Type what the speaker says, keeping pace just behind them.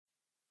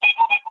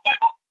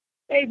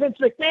Hey, Vince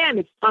McMahon,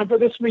 it's time for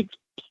this week's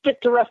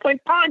Stick to Wrestling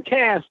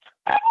podcast.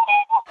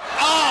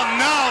 Oh,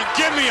 no,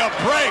 give me a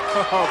break.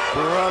 Oh,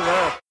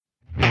 brother.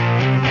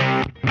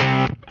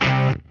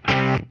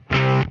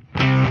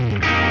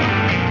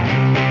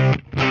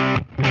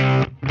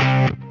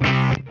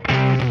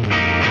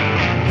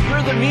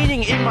 You're the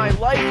meaning in my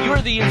life.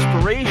 You're the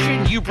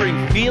inspiration. You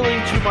bring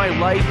feeling to my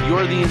life.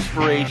 You're the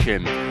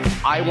inspiration.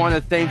 I want to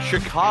thank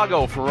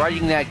Chicago for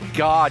writing that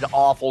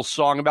god-awful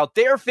song about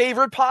their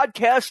favorite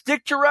podcast,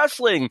 Stick to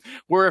Wrestling,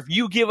 where if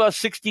you give us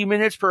 60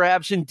 minutes,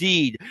 perhaps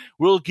indeed,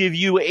 we'll give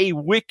you a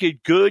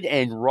wicked good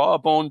and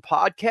raw-boned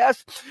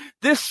podcast.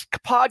 This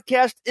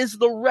podcast is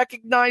the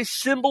recognized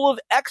symbol of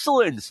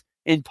excellence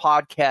in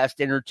podcast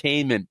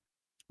entertainment.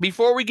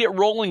 Before we get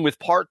rolling with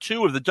part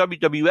 2 of the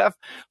WWF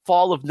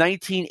Fall of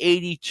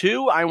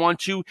 1982, I want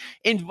to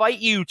invite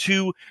you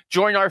to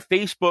join our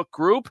Facebook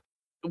group.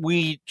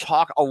 We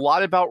talk a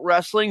lot about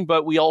wrestling,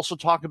 but we also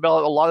talk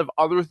about a lot of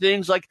other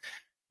things, like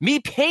me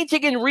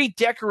painting and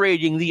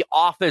redecorating the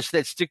office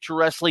that Stick to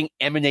Wrestling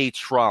emanates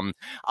from.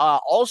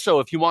 Also,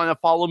 if you want to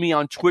follow me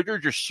on Twitter,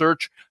 just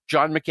search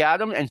John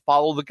McAdam and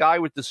follow the guy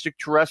with the Stick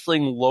to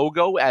Wrestling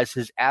logo as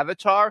his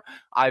avatar.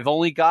 I've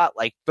only got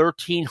like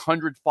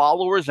 1,300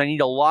 followers. I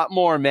need a lot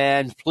more,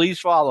 man. Please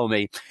follow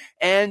me.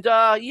 And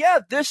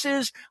this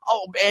is,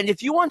 and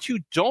if you want to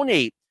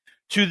donate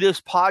to this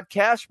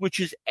podcast, which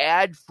is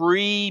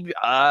ad-free,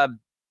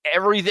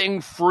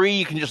 everything free.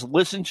 You can just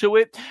listen to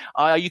it.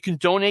 You can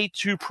donate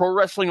to Pro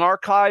Wrestling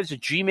Archives at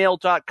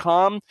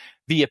gmail.com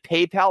via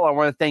PayPal. I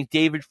want to thank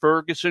David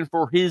Ferguson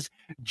for his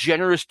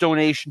generous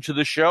donation to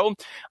the show.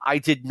 I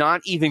did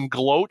not even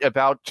gloat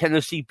about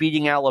Tennessee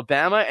beating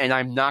Alabama, and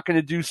I'm not going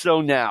to do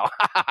so now.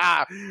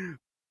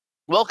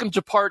 Welcome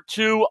to part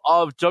 2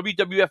 of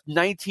WWF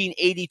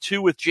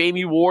 1982 with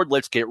Jammie Ward.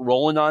 Let's get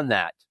rolling on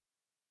that.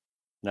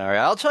 All right,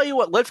 I'll tell you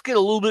what, let's get a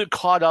little bit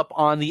caught up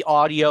on the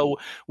audio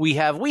we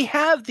have. We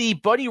have the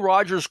Buddy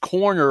Rogers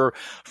corner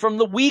from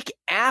the week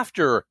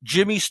after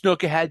Jimmy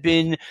Snuka had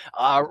been,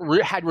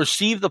 had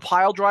received the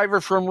pile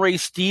driver from Ray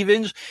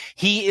Stevens.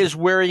 He is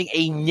wearing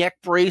a neck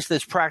brace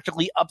that's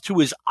practically up to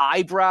his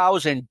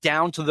eyebrows and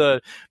down to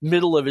the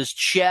middle of his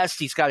chest.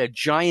 He's got a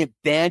giant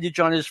bandage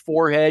on his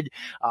forehead.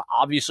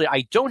 Obviously,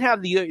 I don't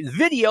have the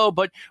video,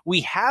 but we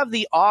have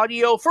the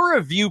audio for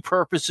review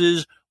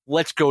purposes.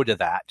 Let's go to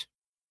that.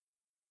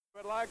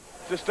 I'd like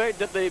to state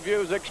that the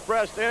views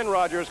expressed in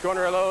Rogers'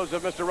 Corner are those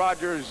of Mr.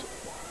 Rogers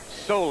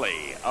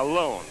solely,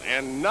 alone,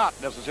 and not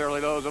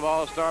necessarily those of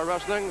All-Star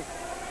Wrestling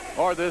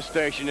or this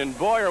station. And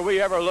boy, are we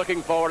ever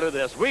looking forward to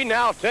this. We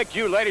now take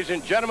you, ladies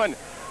and gentlemen,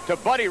 to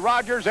Buddy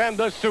Rogers and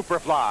the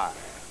Superfly.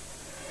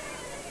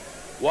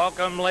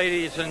 Welcome,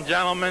 ladies and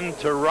gentlemen,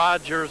 to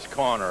Rogers'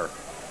 Corner.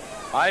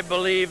 I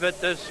believe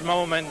at this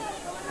moment,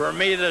 for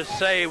me to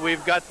say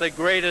we've got the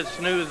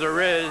greatest news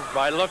there is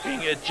by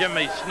looking at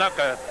Jimmy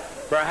Snuka,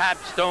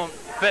 perhaps don't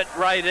fit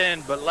right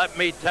in, but let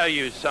me tell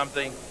you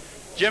something.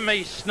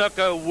 Jimmy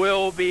Snuka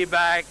will be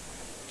back.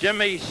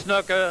 Jimmy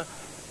Snuka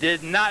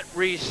did not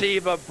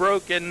receive a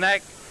broken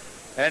neck,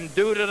 and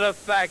due to the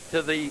fact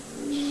of the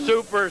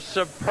super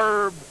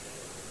superb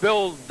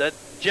build that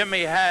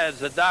Jimmy has,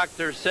 the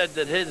doctor said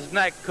that his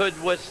neck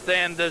could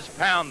withstand this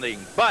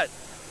pounding. But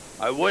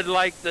I would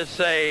like to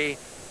say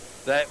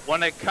that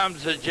when it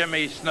comes to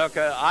Jimmy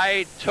Snuka,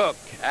 I took,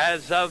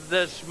 as of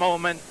this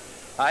moment,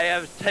 I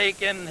have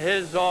taken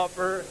his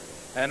offer,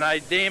 and I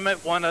deem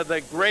it one of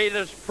the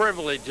greatest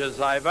privileges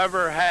I've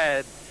ever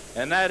had,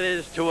 and that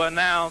is to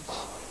announce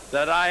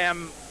that I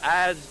am,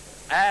 as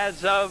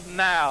of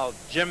now,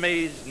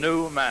 Jimmy's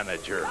new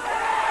manager.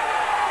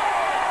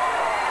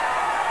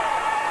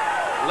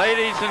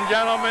 Ladies and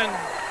gentlemen,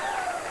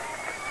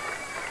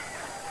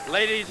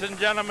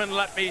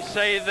 let me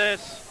say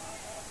this.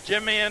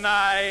 Jimmy and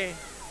I,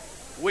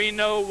 we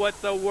know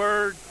what the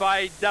word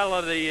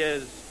fidelity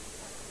is.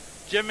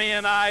 Jimmy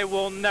and I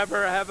will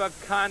never have a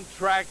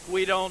contract.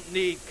 We don't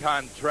need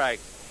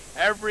contracts.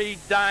 Every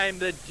dime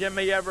that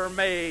Jimmy ever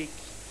makes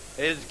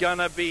is going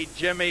to be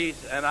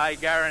Jimmy's, and I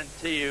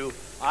guarantee you,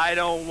 I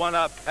don't want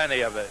a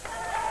penny of it.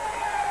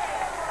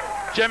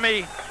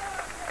 Jimmy,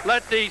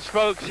 let these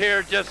folks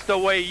hear just the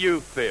way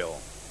you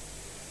feel.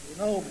 You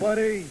know,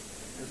 buddy,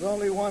 there's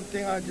only one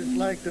thing I'd just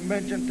like to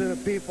mention to the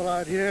people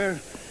out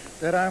here,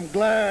 that I'm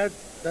glad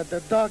that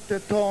the doctor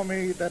told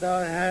me that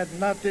I had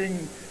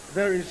nothing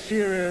very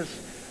serious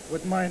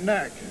with my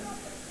neck.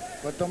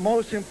 But the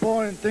most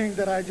important thing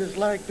that I just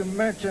like to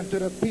mention to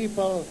the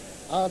people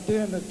out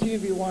there in the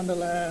TV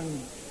Wonderland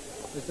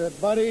is that,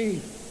 buddy,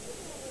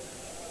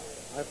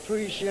 I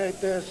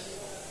appreciate this.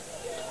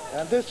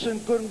 And this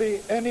couldn't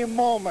be any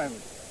moment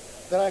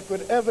that I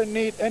could ever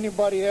need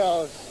anybody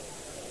else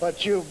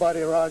but you,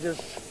 Buddy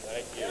Rogers.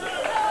 Thank you.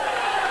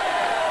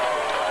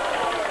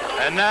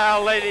 And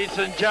now, ladies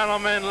and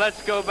gentlemen,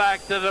 let's go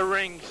back to the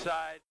ringside.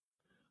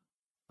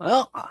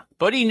 Well,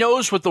 Buddy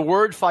knows what the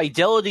word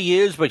fidelity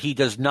is, but he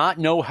does not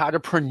know how to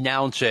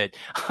pronounce it.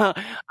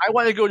 I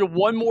want to go to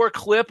one more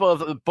clip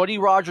of Buddy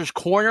Rogers'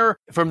 Corner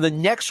from the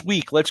next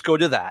week. Let's go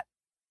to that.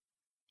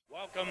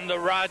 Welcome to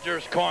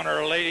Rogers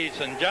Corner, ladies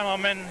and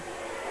gentlemen.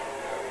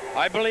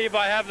 I believe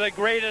I have the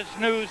greatest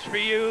news for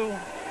you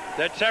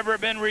that's ever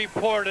been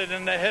reported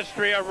in the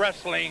history of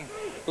wrestling.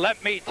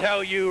 Let me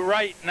tell you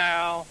right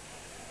now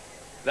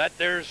that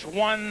there's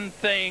one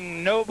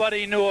thing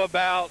nobody knew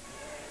about,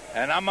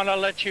 and I'm going to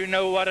let you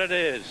know what it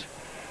is.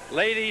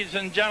 Ladies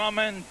and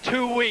gentlemen,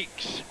 2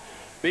 weeks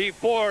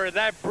before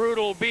that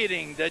brutal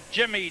beating that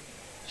Jimmy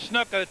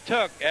Snuka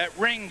took at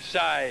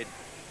ringside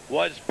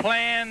was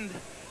planned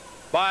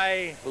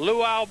by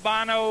Lou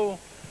Albano,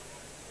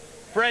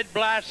 Fred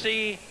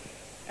Blassie,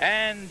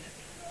 and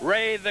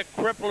Ray the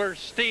Crippler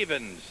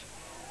Stevens.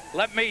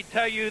 Let me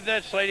tell you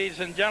this,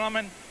 ladies and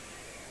gentlemen.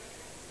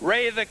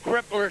 Ray the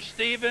Crippler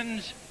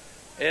Stevens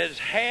is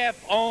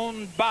half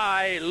owned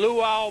by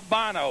Lou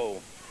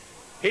Albano.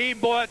 He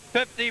bought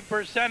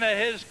 50% of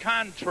his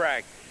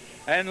contract.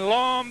 And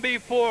long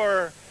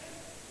before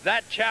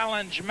that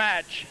challenge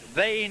match,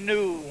 they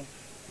knew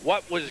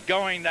what was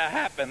going to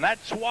happen.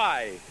 That's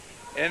why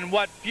in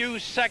what few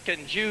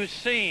seconds you've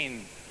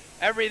seen,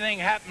 everything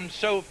happened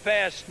so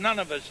fast, none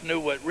of us knew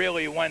what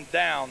really went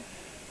down.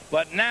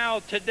 But now,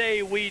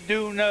 today, we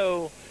do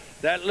know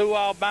that Lou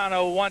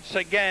Albano, once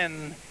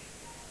again,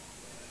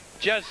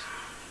 just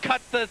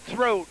cut the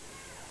throat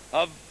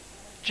of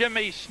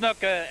Jimmy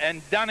Snuka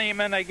and done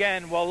him in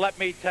again. Well, let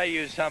me tell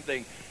you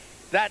something.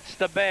 That's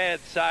the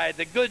bad side.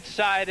 The good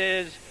side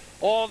is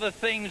all the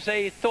things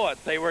they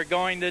thought they were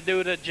going to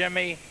do to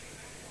Jimmy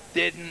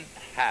didn't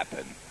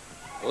happen.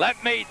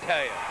 Let me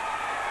tell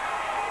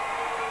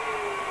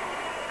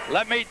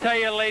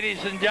you,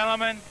 ladies and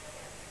gentlemen,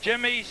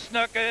 Jimmy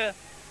Snuka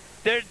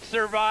did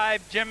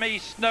survive. Jimmy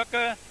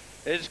Snuka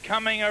is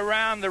coming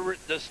around.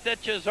 The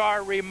stitches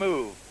are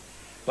removed.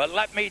 But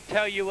let me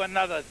tell you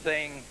another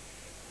thing.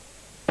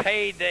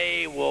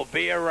 Payday will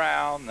be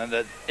around, and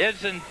it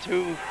isn't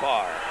too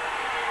far.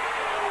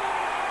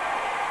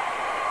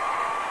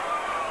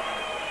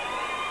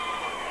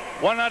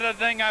 One other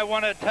thing I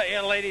want to tell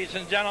you, ladies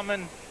and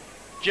gentlemen,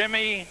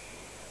 Jimmy,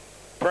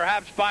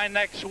 perhaps by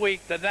next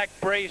week, the neck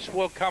brace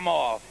will come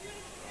off.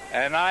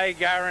 And I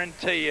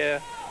guarantee you,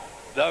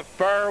 the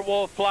fur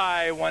will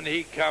fly when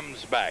he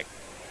comes back.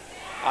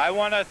 I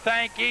want to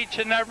thank each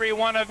and every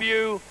one of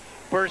you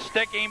for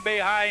sticking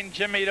behind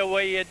Jimmy the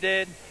way you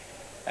did.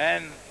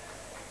 And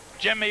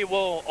Jimmy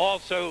will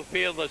also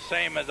feel the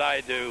same as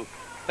I do.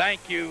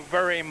 Thank you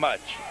very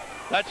much.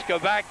 Let's go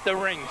back to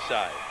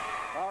ringside.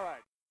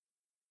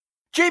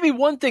 Jamie,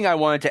 one thing I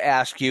wanted to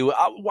ask you,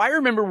 I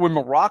remember when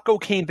Muraco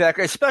came back,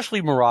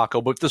 especially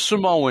Muraco, but the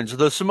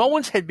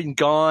Samoans had been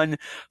gone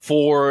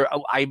for,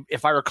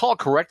 if I recall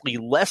correctly,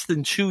 less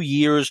than 2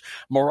 years.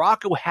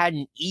 Muraco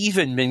hadn't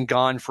even been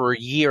gone for a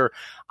year.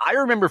 I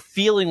remember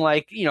feeling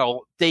like,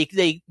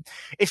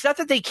 it's not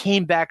that they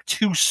came back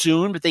too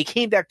soon, but they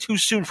came back too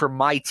soon for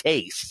my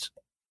taste.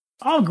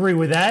 I'll agree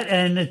with that,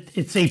 and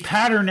it's a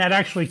pattern that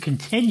actually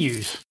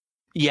continues.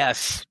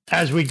 Yes.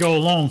 As we go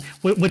along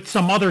with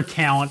some other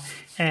talent.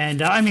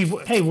 And I mean,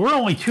 hey, we're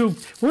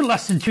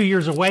less than 2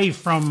 years away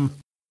from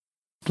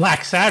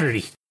Black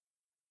Saturday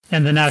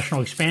and the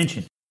national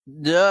expansion.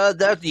 You're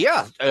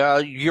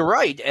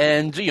right.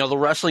 And, the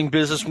wrestling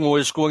business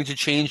was going to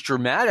change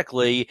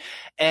dramatically.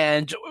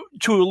 And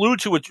to allude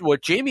to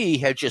what Jamie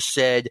had just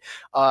said,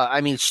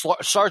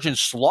 Sergeant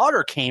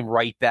Slaughter came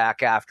right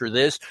back after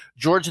this.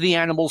 George the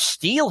Animal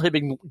Steel had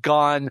been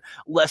gone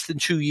less than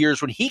 2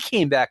 years when he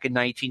came back in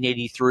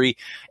 1983.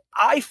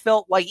 I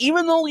felt like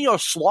even though,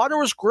 Slaughter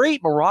was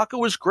great, Muraco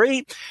was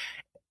great,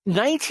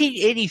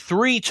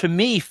 1983 to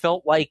me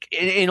felt like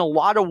in a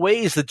lot of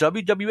ways the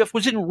WWF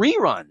was in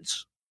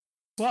reruns.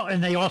 Well,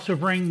 and they also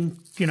bring,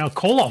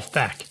 Koloff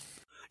back.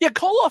 Yeah,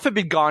 Koloff had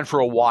been gone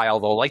for a while,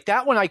 though. Like,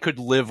 that one I could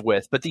live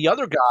with. But the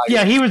other guy...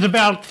 Yeah, he was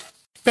about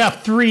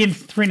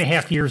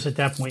 3.5 years at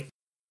that point.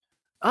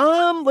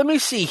 Let me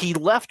see. He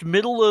left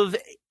middle of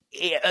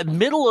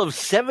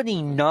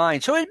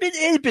 79. So it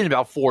had been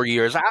about 4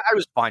 years. I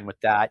was fine with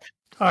that.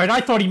 All right,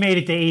 I thought he made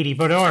it to 80.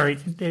 But all right,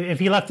 if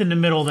he left in the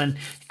middle, then...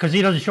 Because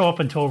he doesn't show up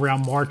until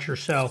around March or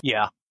so.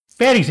 Yeah.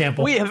 Bad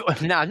example.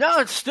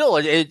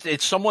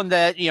 It's someone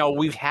that,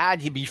 we've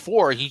had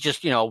before. He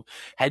just,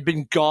 had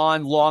been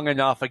gone long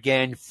enough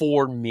again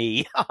for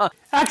me.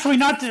 Actually,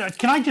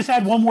 can I just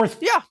add one more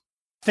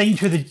thing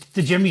to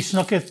the Jimmy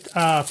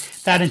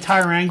Snuka, that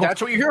entire angle?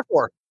 That's what you're here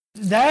for.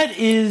 That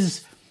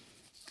is,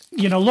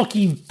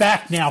 looking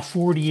back now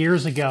 40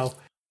 years ago,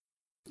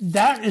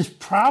 that is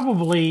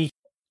probably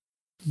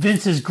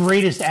Vince's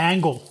greatest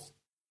angle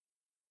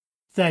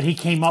that he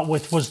came up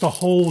with was the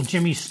whole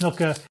Jimmy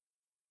Snuka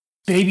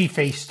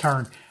babyface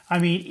turn. I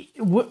mean,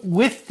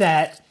 with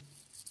that,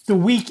 the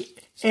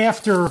week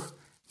after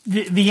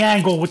the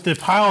angle with the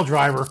pile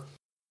driver,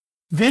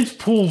 Vince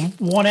pulls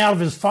one out of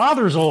his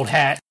father's old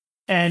hat.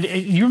 And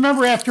you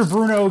remember after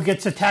Bruno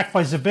gets attacked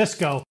by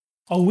Zbyszko,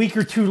 a week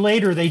or two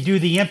later, they do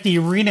the empty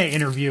arena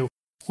interview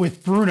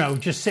with Bruno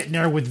just sitting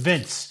there with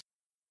Vince,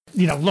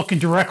 looking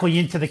directly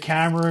into the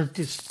camera,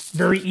 just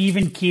very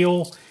even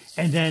keel.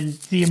 And then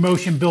the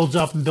emotion builds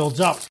up and builds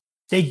up.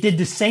 They did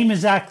the same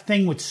exact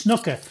thing with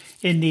Snuka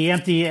in the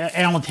empty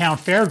Allentown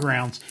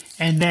Fairgrounds,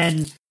 and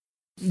then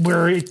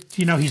where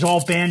he's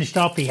all bandaged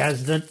up, he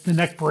has the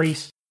neck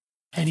brace,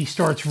 and he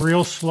starts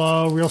real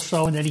slow,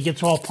 and then he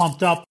gets all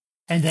pumped up,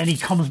 and then he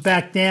comes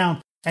back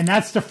down, and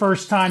that's the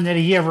first time that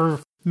he ever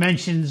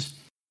mentions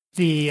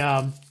the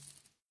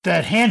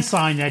that hand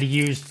sign that he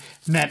used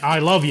meant "I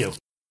love you."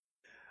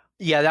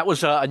 Yeah, that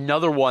was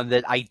another one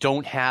that I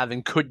don't have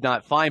and could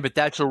not find, but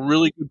that's a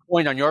really good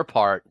point on your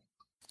part.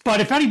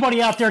 But if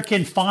anybody out there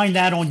can find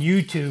that on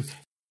YouTube,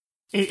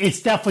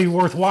 it's definitely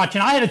worth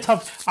watching.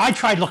 I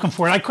tried looking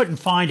for it. I couldn't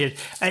find it.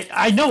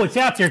 I know it's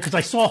out there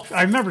because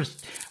I remember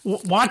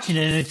watching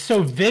it, and it's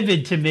so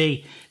vivid to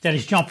me that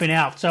it's jumping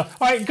out. So, all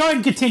right, go ahead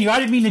and continue. I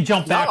didn't mean to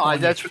jump back. No,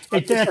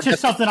 that's just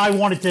something I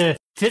wanted to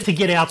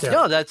get out there.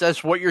 No,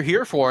 that's what you're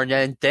here for,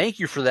 and thank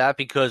you for that,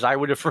 because I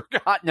would have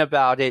forgotten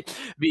about it,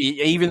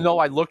 even though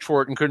I looked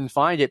for it and couldn't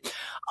find it.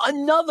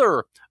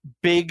 Another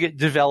big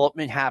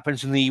development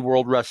happens in the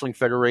World Wrestling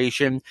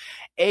Federation.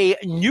 A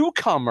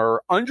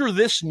newcomer under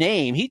this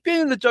name. He'd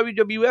been in the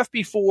WWF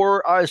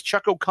before as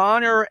Chuck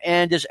O'Connor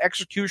and as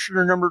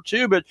Executioner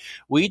 #2, but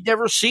we'd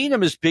never seen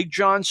him as Big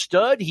John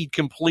Studd. He'd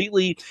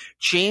completely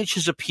changed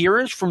his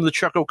appearance from the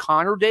Chuck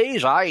O'Connor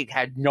days. I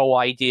had no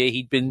idea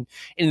he'd been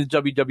in the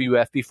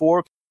WWF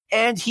before.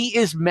 And he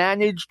is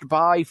managed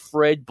by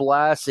Fred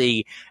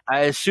Blassie.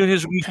 As soon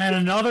as we and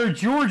another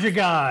Georgia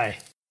guy.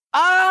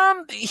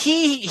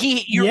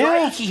 You're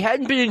right. He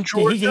hadn't been in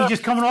Georgia. He's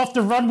just coming off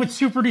the run with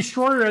Super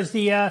Destroyer as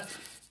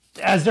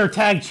as their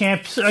tag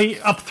champs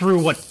up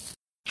through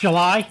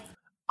July.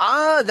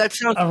 That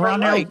sounds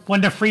around right. There when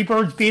the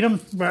Freebirds beat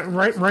him,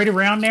 right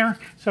around there.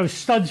 So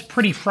Stud's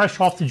pretty fresh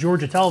off the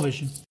Georgia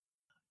television.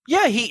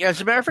 Yeah, as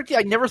a matter of fact,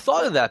 I never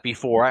thought of that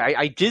before.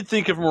 I did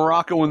think of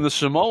Muraco and the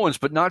Samoans,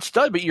 but not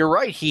Stud. But you're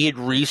right. He had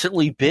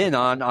recently been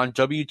on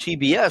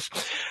WTBS.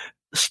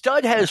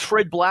 Stud has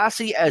Fred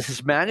Blassie as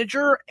his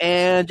manager,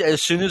 and as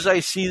soon as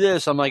I see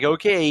this, I'm like,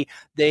 okay,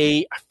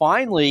 they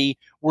finally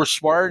were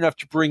smart enough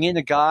to bring in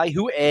a guy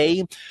who,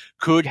 A,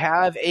 could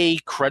have a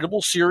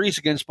credible series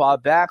against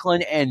Bob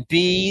Backlund, and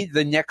B,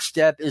 the next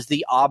step is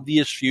the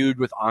obvious feud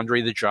with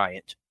Andre the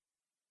Giant.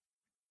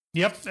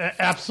 Yep,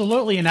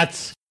 absolutely, and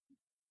that's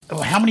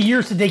how many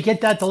years did they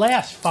get that to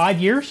last? 5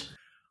 years?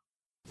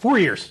 4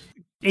 years.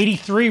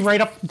 83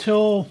 right up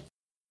until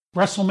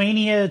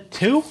WrestleMania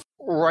 2?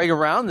 Right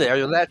around there.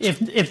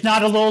 If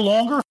not a little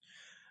longer.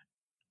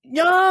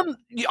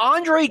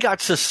 Andre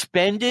got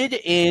suspended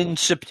in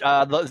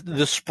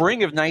the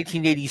spring of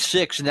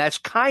 1986, and that's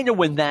kind of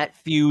when that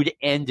feud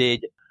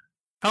ended.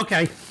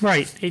 Okay,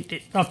 right.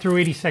 Up through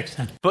 86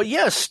 then. But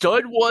yes,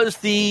 Stud was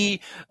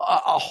a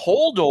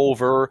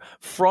holdover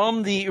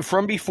from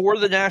before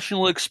the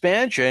national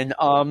expansion.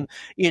 When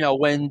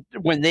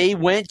they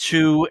went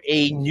to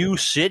a new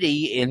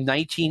city in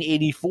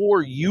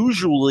 1984,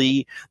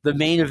 usually the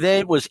main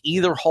event was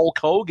either Hulk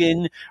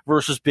Hogan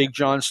versus Big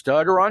John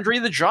Studd or Andre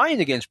the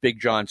Giant against Big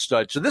John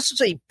Studd. So this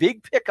is a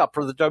big pickup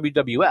for the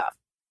WWF.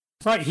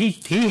 Right.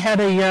 He had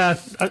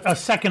a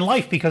second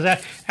life because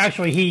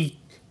actually he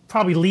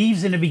probably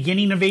leaves in the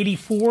beginning of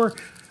 84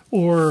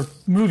 or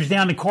moves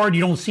down the card. You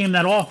don't see him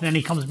that often, and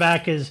he comes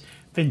back as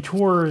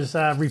Ventura's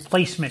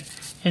replacement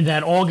in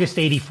that August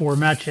 84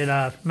 match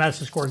at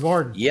Madison Square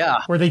Garden. Yeah.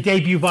 Where they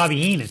debut Bobby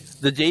Heenan.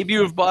 The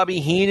debut of Bobby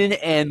Heenan,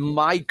 and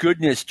my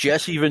goodness,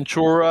 Jesse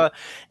Ventura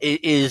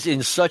is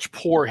in such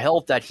poor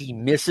health that he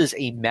misses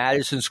a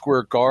Madison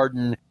Square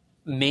Garden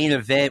main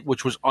event,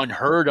 which was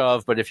unheard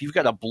of, but if you've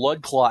got a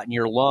blood clot in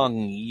your lung,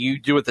 you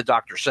do what the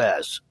doctor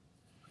says.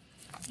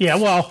 Yeah,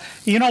 well,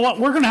 you know what?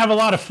 We're going to have a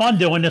lot of fun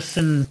doing this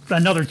in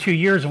another 2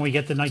 years when we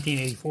get to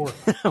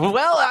 1984.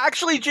 Well,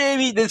 actually,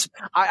 Jamie,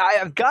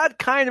 I've got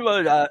kind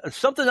of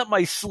something up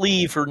my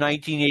sleeve for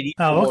 1984.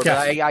 Oh,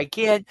 okay. I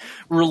can't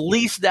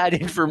release that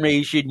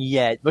information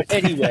yet. But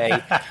anyway,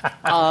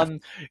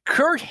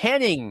 Curt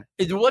Hennig,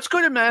 let's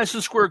go to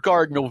Madison Square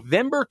Garden,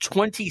 November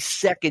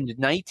 22nd,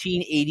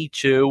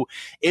 1982.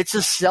 It's a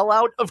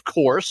sellout, of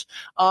course.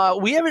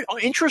 We have an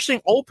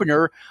interesting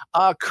opener.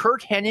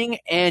 Curt Hennig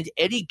and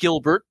Eddie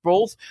Gilbert,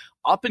 both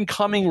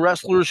up-and-coming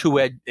wrestlers who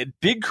had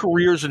big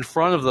careers in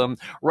front of them,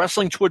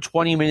 wrestling to a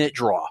 20-minute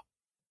draw.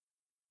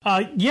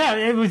 Yeah,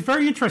 it was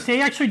very interesting.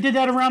 They actually did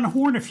that around the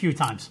horn a few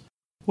times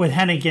with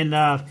Hennig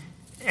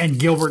and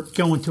Gilbert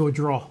going to a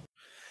draw.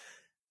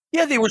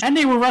 Yeah, they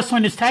were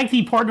wrestling as tag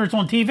team partners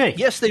on TV.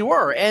 Yes, they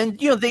were. And,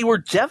 they were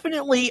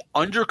definitely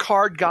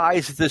undercard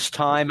guys at this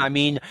time. I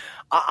mean,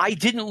 I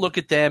didn't look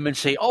at them and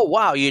say, oh,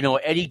 wow,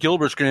 Eddie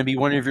Gilbert's going to be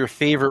one of your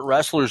favorite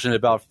wrestlers in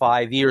about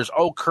 5 years.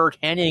 Oh, Curt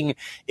Hennig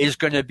is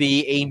going to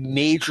be a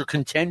major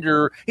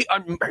contender.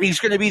 He's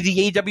going to be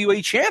the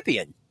AWA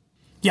champion.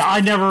 Yeah,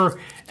 I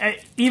never,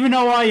 even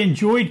though I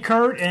enjoyed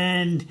Curt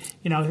and,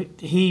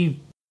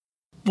 he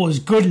was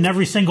good in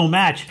every single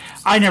match,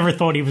 I never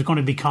thought he was going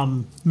to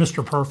become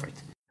Mr.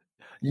 Perfect.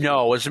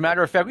 No, as a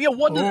matter of fact,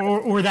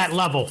 or that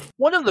level.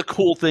 One of the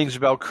cool things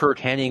about Curt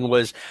Hennig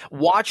was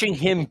watching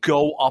him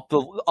go up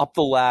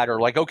the ladder.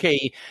 Like,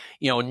 okay,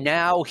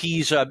 now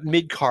he's a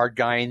mid-card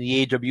guy in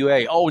the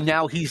AWA. Oh,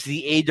 now he's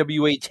the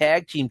AWA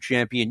Tag Team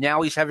Champion.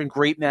 Now he's having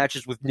great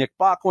matches with Nick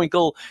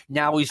Bockwinkel.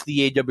 Now he's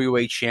the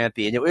AWA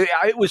Champion.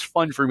 It was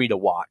fun for me to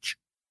watch.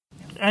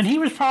 And he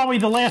was probably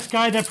the last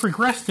guy that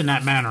progressed in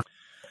that manner.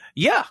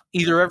 Yeah,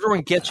 either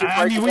everyone gets it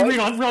right. I mean, we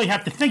don't really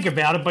have to think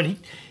about it, but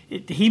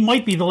he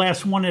might be the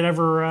last one that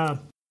ever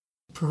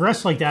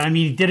progressed like that. I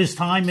mean, he did his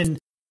time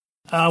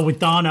with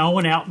Don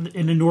Owen out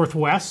in the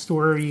Northwest,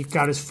 where he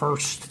got his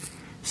first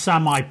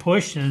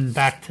semi-push, and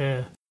back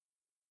to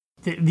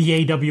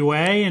the AWA,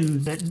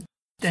 and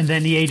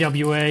then the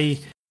AWA,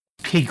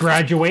 he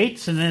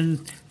graduates, and then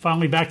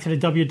finally back to the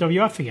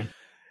WWF again.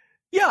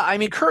 Yeah, I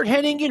mean, Curt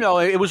Hennig,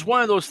 it was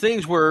one of those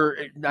things where,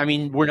 I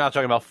mean, we're not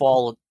talking about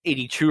fall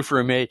 82 for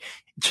a minute.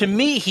 To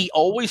me, he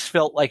always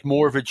felt like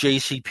more of a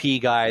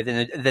JCP guy than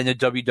a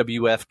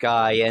WWF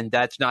guy, and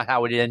that's not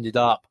how it ended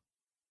up.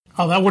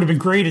 Oh, that would have been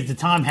great at the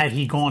time had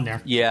he gone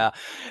there. Yeah.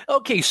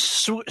 Okay,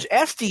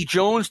 SD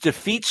Jones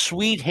defeats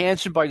Swede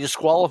Hansen by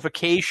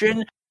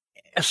disqualification.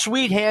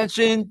 Swede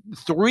Hansen,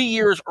 3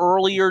 years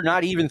earlier,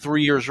 not even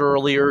 3 years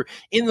earlier,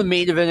 in the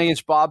main event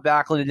against Bob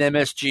Backlund and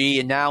MSG,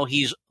 and now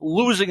he's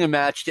losing a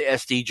match to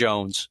SD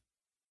Jones.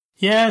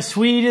 Yeah,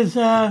 Swede is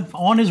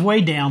on his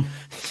way down.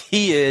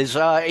 He is,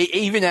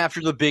 even after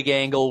the big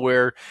angle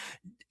with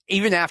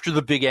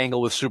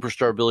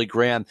Superstar Billy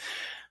Graham.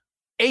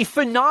 A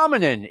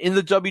phenomenon in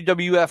the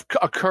WWF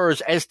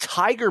occurs as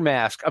Tiger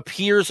Mask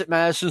appears at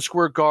Madison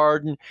Square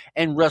Garden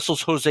and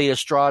wrestles Jose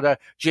Estrada.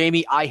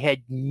 Jamie, I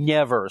had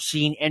never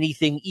seen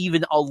anything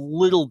even a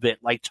little bit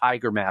like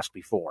Tiger Mask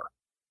before.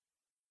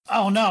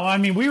 Oh, no. I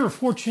mean, we were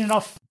fortunate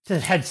enough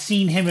to had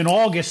seen him in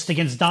August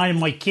against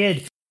Dynamite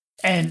Kid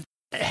and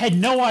had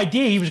no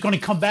idea he was going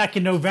to come back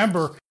in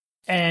November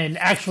and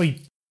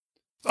actually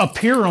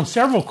appear on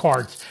several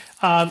cards.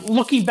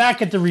 Looking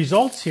back at the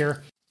results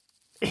here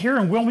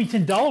in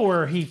Wilmington,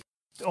 Delaware,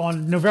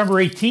 on November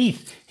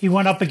 18th, he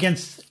went up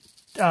against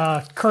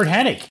Curt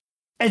Hennig.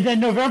 And then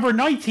November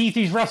 19th,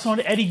 he's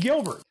wrestling Eddie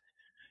Gilbert.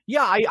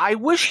 Yeah, I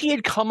wish he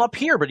had come up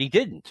here, but he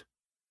didn't.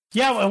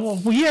 Yeah, well,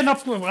 we're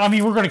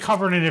going to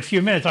cover it in a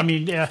few minutes. I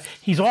mean,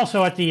 he's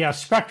also at the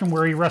Spectrum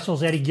where he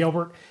wrestles Eddie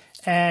Gilbert.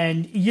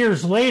 And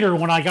years later,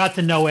 when I got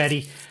to know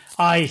Eddie,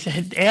 I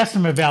had asked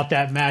him about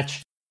that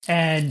match.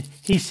 And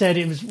he said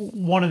it was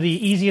one of the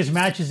easiest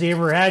matches they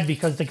ever had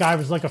because the guy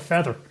was like a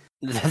feather.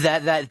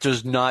 That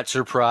does not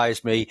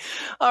surprise me.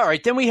 All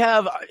right, then we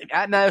have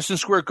at Madison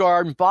Square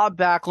Garden, Bob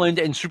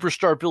Backlund and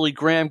Superstar Billy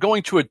Graham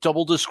going to a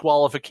double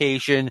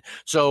disqualification.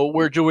 So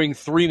we're doing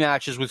 3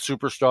 matches with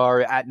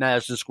Superstar at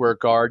Madison Square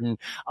Garden.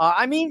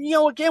 I mean,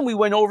 again, we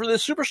went over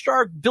this.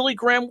 Superstar Billy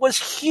Graham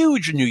was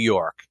huge in New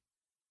York.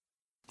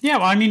 Yeah,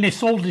 well, I mean, they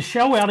sold the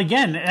show out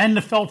again and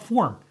the felt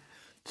form.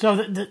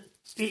 So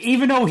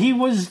even though he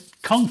was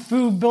Kung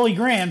Fu Billy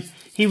Graham,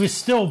 he was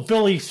still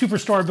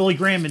Superstar Billy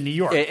Graham in New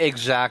York.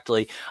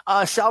 Exactly.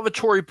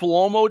 Salvatore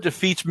Palomo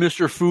defeats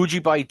Mr. Fuji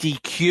by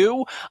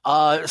DQ.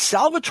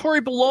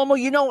 Salvatore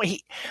Palomo,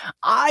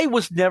 I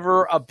was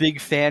never a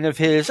big fan of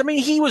his. I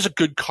mean, he was a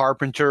good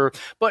carpenter,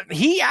 but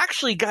he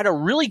actually got a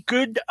really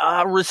good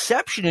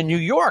reception in New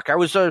York.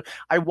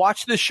 I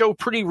watched this show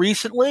pretty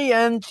recently,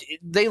 and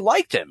they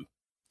liked him.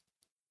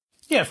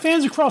 Yeah,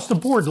 fans across the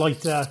board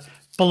liked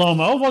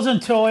Palomo. It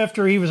wasn't until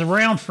after he was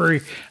around for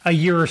a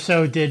year or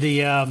so did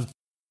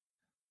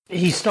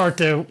he start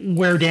to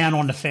wear down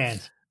on the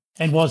fans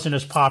and wasn't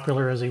as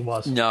popular as he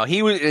was. No,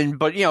 he was,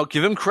 but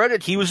give him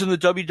credit. He was in the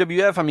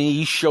WWF. I mean,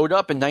 he showed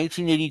up in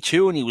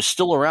 1982 and he was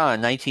still around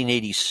in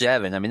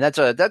 1987. I mean, that's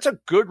a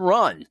good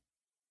run.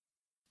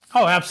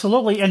 Oh,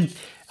 absolutely. And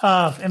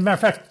as a matter of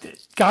fact,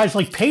 guys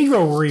like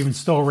Pedro were even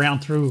still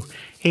around through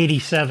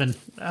 87,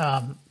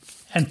 and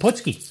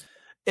Putski.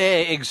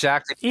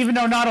 Exactly. Even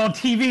though not on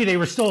TV, they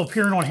were still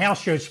appearing on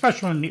house shows,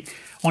 especially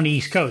on the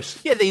East Coast.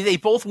 Yeah, they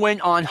both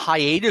went on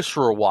hiatus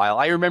for a while.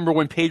 I remember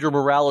when Pedro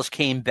Morales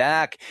came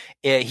back,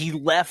 he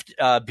left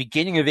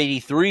beginning of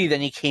 83,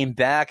 then he came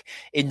back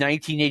in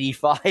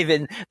 1985,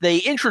 and they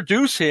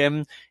introduced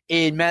him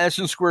in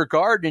Madison Square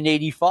Garden in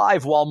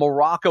 85 while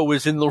Muraco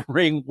was in the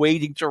ring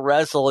waiting to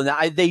wrestle,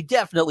 and they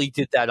definitely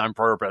did that on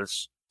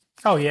purpose.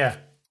 Oh, yeah.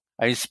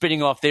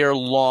 Spinning off their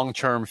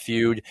long-term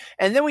feud.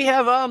 And then we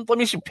have,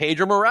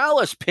 Pedro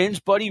Morales pins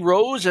Buddy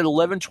Rose at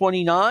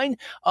 11:29.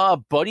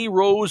 Buddy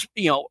Rose,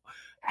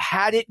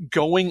 had it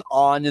going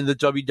on in the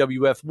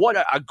WWF. What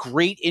a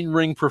great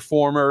in-ring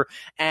performer.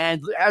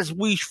 And as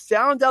we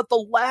found out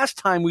the last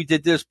time we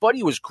did this,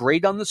 Buddy was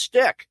great on the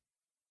stick.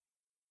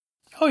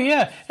 Oh,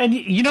 yeah. And,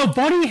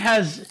 Buddy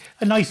has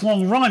a nice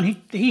long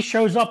run. He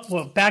shows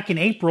up back in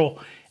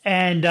April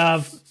and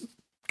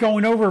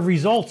going over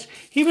results,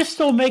 he was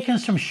still making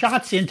some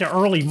shots into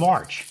early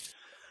March.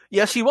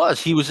 Yes, he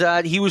was. He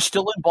was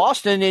still in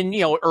Boston in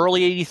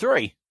early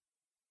 '83.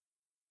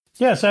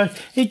 Yeah, so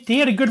he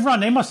had a good run.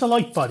 They must have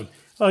liked Buddy.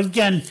 Well,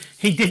 again,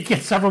 he did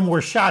get several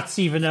more shots,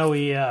 even though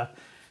he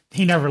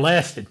he never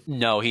lasted.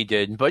 No, he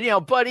didn't. But,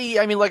 Buddy,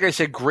 I mean, like I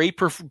said,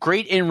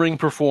 great in-ring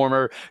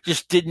performer,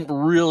 just didn't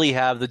really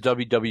have the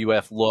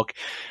WWF look.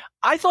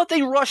 I thought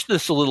they rushed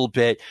this a little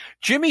bit.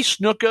 Jimmy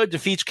Snuka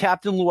defeats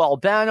Captain Lou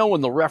Albano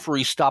and the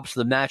referee stops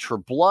the match for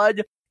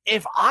blood.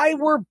 If I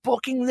were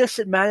booking this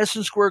at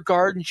Madison Square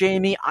Garden,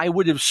 Jamie, I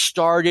would have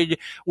started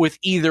with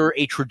either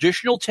a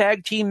traditional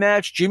tag team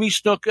match, Jimmy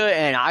Snuka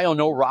and, I don't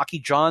know, Rocky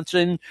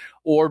Johnson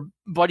or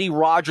Buddy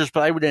Rogers,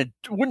 but I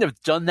wouldn't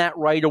have done that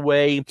right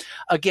away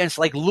against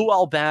like Lou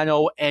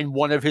Albano and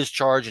one of his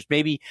charges.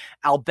 Maybe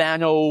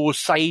Albano,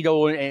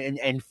 Saito,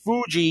 and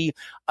Fuji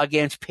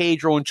against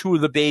Pedro and two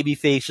of the baby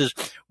faces,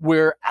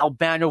 where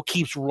Albano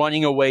keeps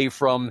running away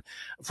from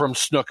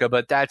Snuka.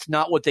 But that's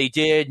not what they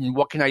did, and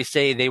what can I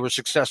say? They were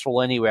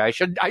successful anyway. I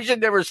should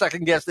never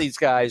second guess these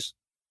guys.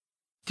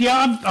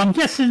 Yeah, I'm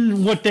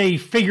guessing what they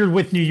figured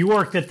with New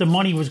York, that the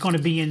money was going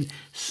to be in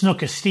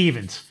Snuka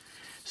Stevens.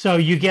 So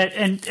you get,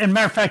 and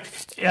matter of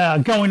fact,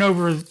 going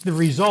over the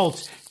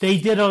results, they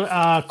did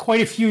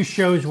quite a few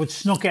shows with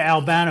Snuka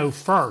Albano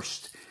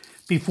first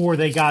before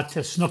they got to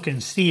Snuka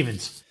and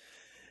Stevens.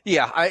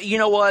 Yeah, you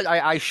know what?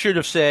 I should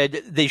have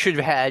said they should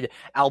have had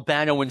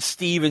Albano and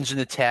Stevens in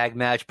the tag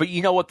match. But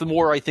you know what? The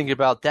more I think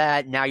about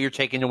that, now you're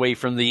taking away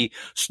from the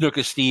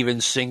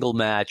Snuka-Stevens single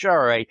match. All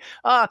right.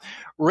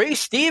 Ray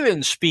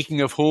Stevens,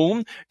 speaking of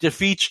whom,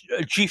 defeats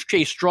Chief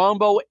Jay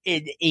Strongbow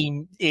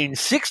in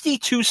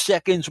 62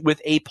 seconds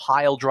with a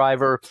pile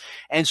driver,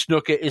 and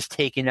Strongbow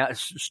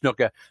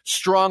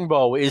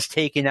is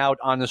taken out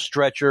on a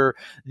stretcher.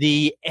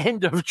 The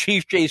end of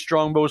Chief Jay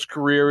Strongbow's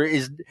career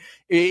is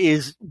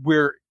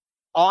we're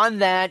on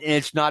that, and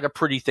it's not a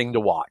pretty thing to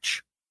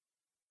watch.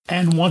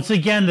 And once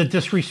again, the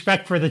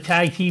disrespect for the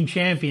tag team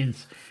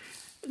champions,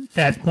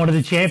 that one of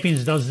the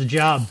champions does the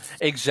job.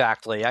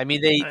 Exactly. I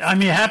mean,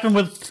 it happened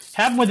with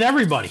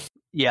everybody.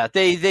 Yeah,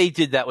 they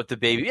did that with the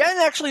baby. And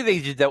actually, they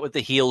did that with the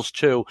heels,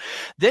 too.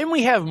 Then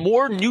we have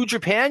more New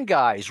Japan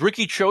guys.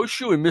 Riki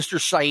Choshu and Mr.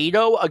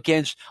 Saito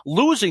against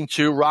losing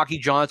to Rocky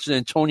Johnson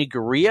and Tony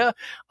Garea.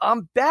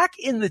 Back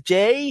in the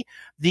day,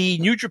 the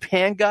New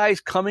Japan guys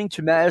coming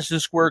to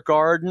Madison Square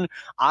Garden,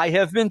 I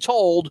have been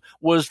told,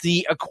 was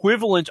the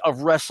equivalent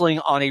of wrestling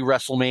on a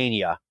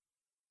WrestleMania.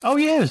 Oh,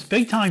 yeah, it was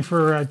big time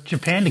for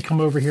Japan to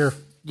come over here.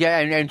 Yeah,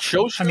 and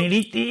Choshu. I mean,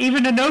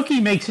 even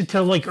Inoki makes it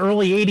to like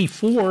early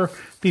 '84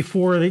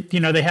 before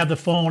they have the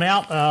falling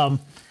out.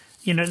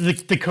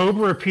 The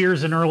Cobra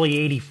appears in early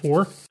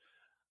 '84.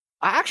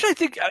 I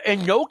think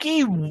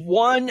Inoki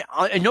won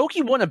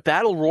a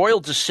Battle Royal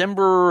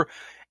December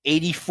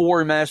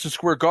 '84 in Madison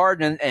Square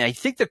Garden, and I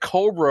think the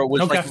Cobra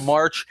was like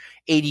March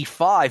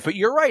 '85. But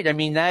you're right. I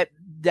mean, that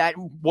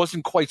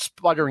wasn't quite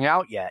sputtering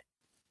out yet.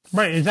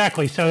 Right,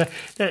 exactly. So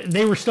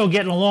they were still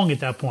getting along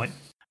at that point.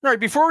 All right,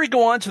 before we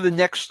go on to the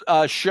next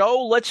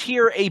show, let's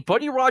hear a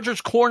Buddy Rogers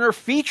Corner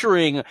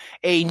featuring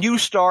a new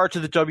star to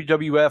the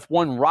WWF,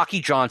 one Rocky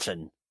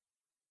Johnson.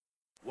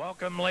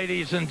 Welcome,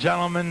 ladies and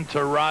gentlemen,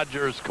 to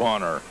Rogers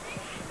Corner.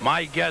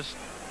 My guest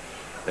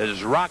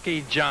is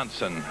Rocky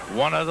Johnson,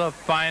 one of the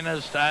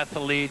finest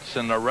athletes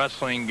in the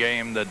wrestling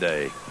game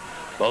today.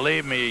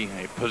 Believe me,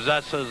 he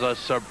possesses a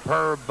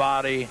superb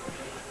body,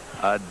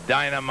 a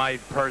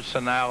dynamite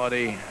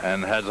personality,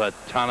 and has a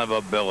ton of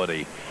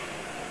ability.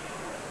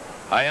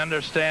 I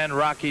understand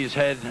Rocky's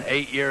had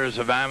 8 years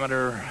of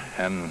amateur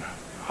and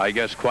I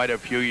guess quite a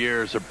few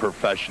years of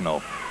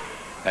professional.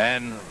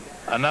 And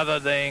another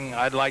thing,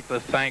 I'd like to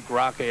thank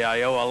Rocky.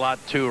 I owe a lot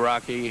to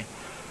Rocky.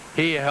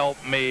 He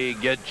helped me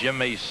get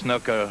Jimmy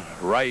Snuka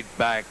right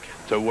back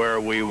to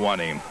where we want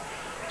him.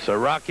 So,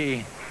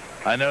 Rocky,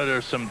 I know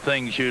there's some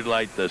things you'd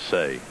like to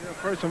say. Yeah,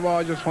 first of all,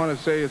 I just want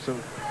to say it's a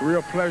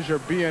real pleasure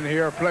being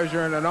here, a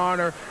pleasure and an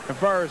honor. As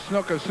far as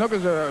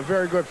Snuka's a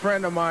very good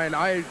friend of mine.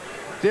 I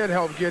did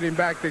help get him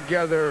back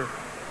together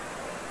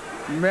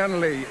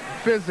mentally,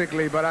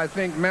 physically, but I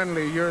think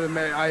mentally you're the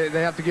man.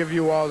 They have to give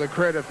you all the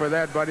credit for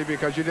that, buddy,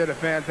 because you did a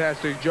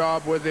fantastic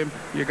job with him.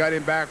 You got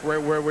him back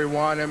where we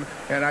want him,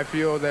 and I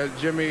feel that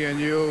Jimmy and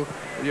you're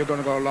going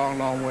to go a long,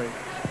 long way.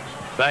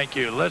 Thank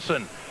you.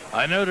 Listen,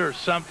 I know there's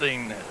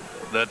something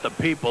that the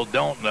people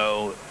don't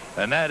know,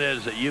 and that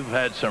is that you've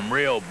had some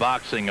real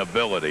boxing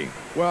ability.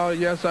 Well,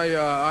 yes,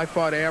 I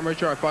fought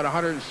amateur. I fought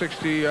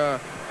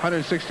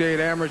 168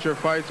 amateur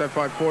fights. I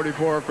fought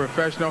 44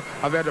 professional.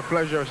 I've had the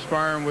pleasure of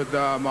sparring with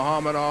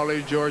Muhammad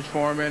Ali, George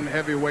Foreman,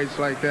 heavyweights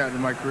like that in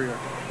my career.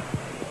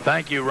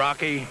 Thank you,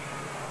 Rocky.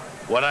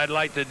 What I'd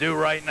like to do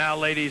right now,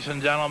 ladies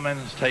and gentlemen,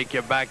 is take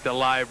you back to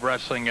live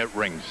wrestling at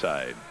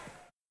ringside.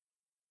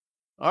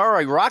 All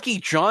right, Rocky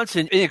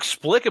Johnson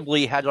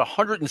inexplicably had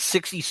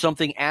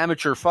 160-something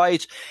amateur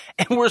fights,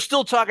 and we're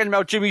still talking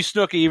about Jimmy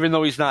Snuka even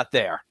though he's not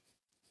there.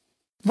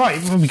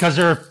 Right, because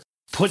they're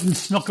putting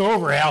Snuka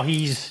over, how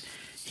he's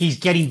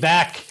getting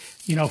back,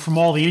 from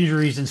all the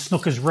injuries, and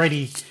Snuka's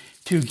ready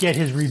to get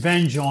his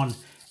revenge on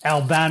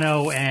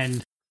Albano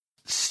and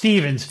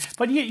Stevens.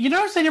 But you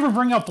notice they never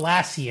bring up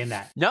Blassie in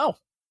that. No.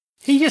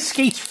 He just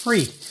skates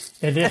free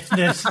in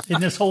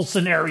this whole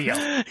scenario.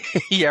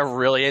 Yeah,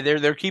 really.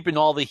 They're keeping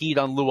all the heat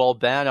on Lou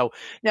Albano.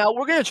 Now,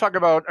 we're going to talk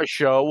about a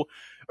show.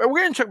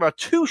 We're going to talk about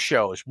two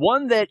shows,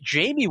 one that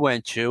Jammie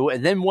went to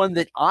and then one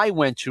that I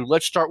went to.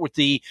 Let's start with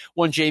the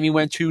one Jammie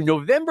went to,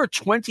 November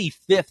 25th,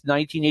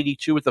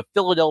 1982 at the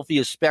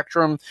Philadelphia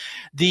Spectrum.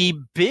 The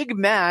big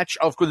match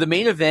of the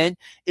main event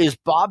is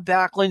Bob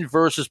Backlund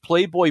versus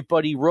Playboy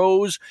Buddy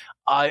Rose.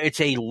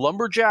 It's a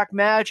lumberjack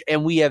match,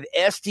 and we have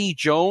S.D.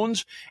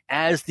 Jones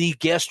as the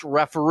guest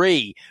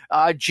referee.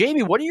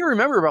 Jammie, what do you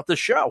remember about this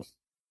show?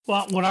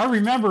 Well, what I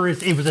remember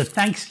is it was a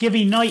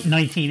Thanksgiving night in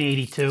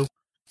 1982.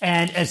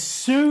 And as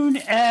soon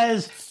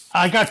as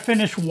I got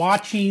finished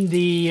watching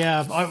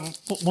I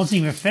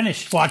wasn't even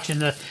finished watching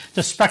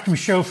the Spectrum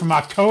show from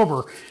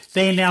October,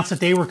 they announced that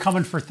they were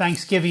coming for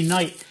Thanksgiving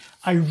night.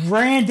 I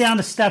ran down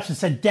the steps and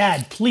said,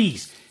 Dad,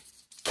 please,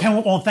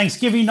 on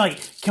Thanksgiving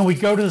night, can we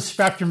go to the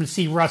Spectrum and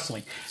see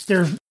wrestling?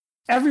 There's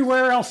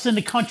everywhere else in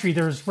the country,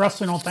 there's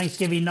wrestling on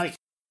Thanksgiving night.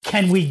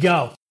 Can we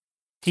go?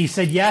 He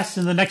said yes,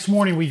 and the next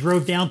morning we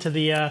drove down to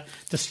the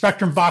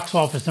Spectrum box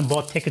office and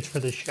bought tickets for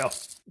this show.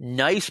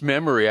 Nice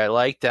memory. I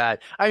like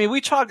that. I mean,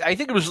 we talked, I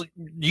think it was,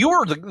 you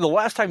were the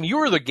last time you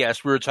were the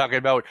guest, we were talking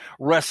about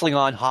wrestling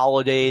on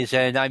holidays.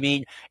 And I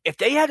mean, if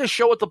they had a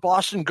show at the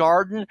Boston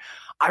Garden,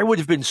 I would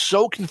have been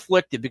so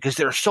conflicted because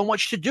there's so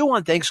much to do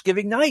on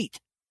Thanksgiving night.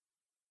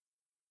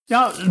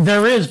 No,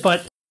 there is,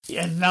 but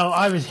no,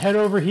 I was head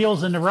over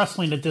heels into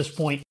wrestling at this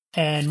point,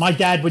 and my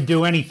dad would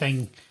do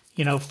anything,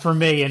 for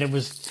me. And it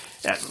was,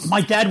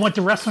 my dad went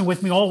to wrestling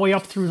with me all the way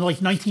up through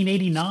like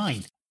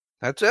 1989.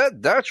 That's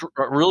it. That's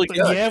really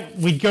good. Yeah,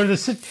 we'd go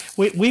to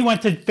we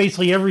went to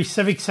basically every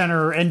Civic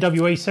Center or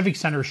NWA Civic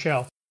Center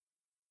show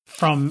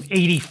from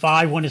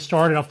 85 when it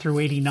started up through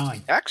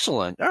 89.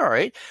 Excellent. All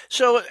right.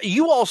 So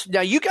you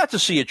got to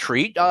see a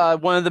treat.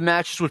 One of the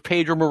matches with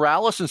Pedro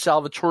Morales and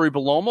Salvatore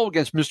Bellomo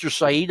against Mr.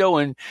 Saito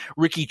and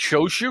Ricky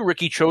Choshu.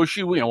 Ricky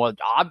Choshu,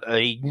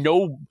 a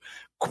no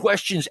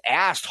questions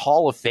asked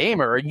Hall of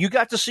Famer, and you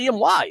got to see him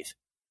live.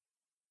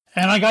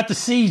 And I got to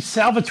see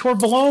Salvatore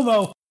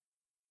Bellomo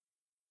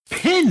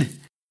pin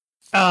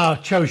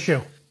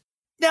Choshu.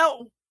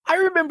 Now, I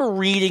remember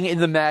reading in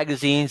the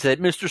magazines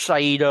that Mr.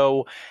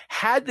 Saito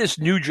had this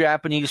new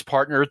Japanese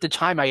partner. At the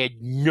time, I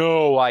had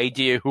no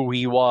idea who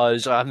he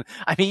was.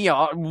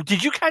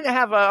 Did you kind of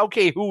have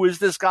who is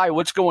this guy?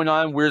 What's going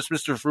on? Where's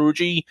Mr.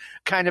 Fuji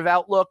kind of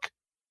outlook?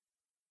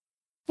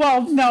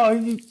 Well,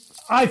 no,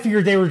 I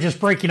figured they were just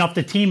breaking up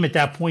the team at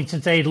that point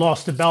since they had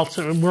lost the belts.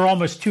 So we're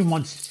almost 2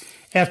 months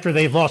after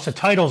they've lost the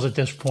titles at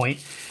this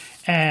point.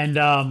 And,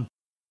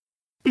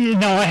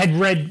 I had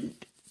read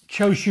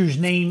Choshu's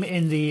name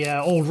in the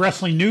old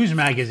wrestling news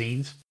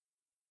magazines.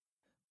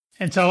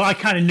 And so I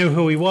kind of knew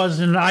who he was.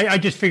 And I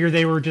just figured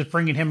they were just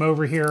bringing him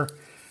over here,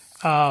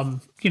 for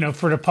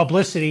the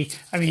publicity.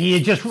 I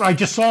mean, I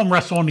just saw him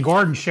wrestle on the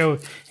Garden show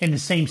in the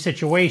same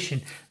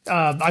situation.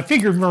 I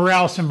figured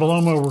Morales and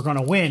Bellomo were going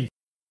to win.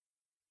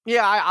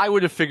 Yeah, I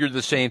would have figured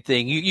the same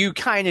thing. You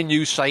kind of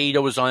knew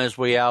Saito was on his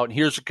way out. And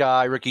here's a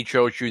guy, Ricky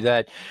Choshu,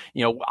 that,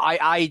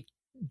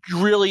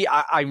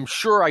 I'm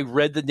sure I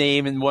read the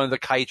name in one of the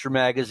Kaiser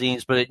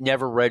magazines, but it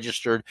never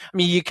registered. I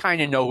mean, you kind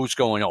of know who's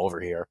going over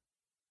here.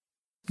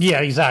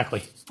 Yeah,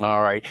 exactly.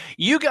 All right.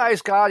 You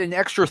guys got an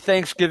extra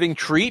Thanksgiving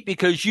treat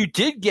because you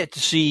did get to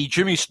see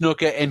Jimmy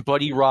Snuka and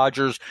Buddy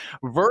Rogers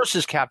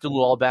versus Captain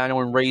Lou Albano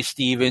and Ray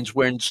Stevens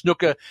when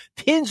Snuka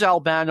pins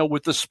Albano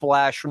with the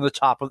splash from the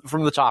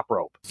top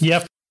rope.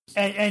 Yep.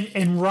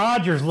 And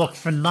Rogers looked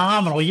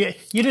phenomenal. You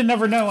didn't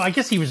ever know. I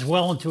guess he was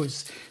well into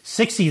his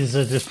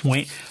 60s at this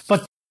point,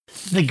 but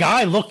the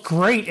guy looked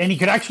great, and he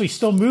could actually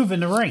still move in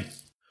the ring.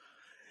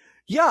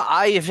 Yeah,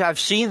 I've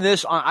seen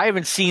this. I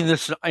haven't seen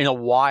this in a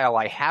while.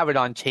 I have it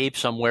on tape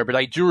somewhere, but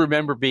I do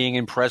remember being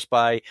impressed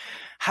by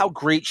how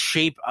great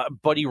shape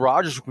Buddy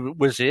Rogers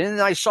was in.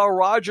 And I saw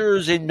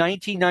Rogers in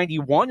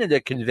 1991 at a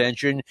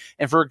convention,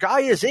 and for a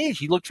guy his age,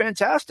 he looked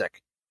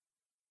fantastic.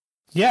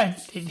 Yeah,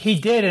 he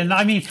did. And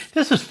I mean,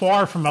 this is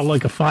far from a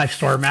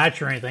 5-star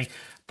match or anything,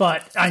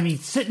 but I mean,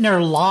 sitting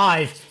there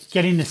live,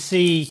 getting to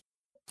see,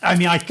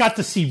 I got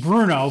to see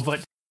Bruno,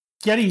 but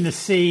getting to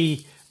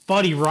see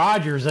Buddy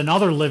Rogers,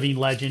 another living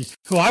legend,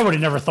 who I would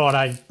have never thought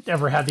I'd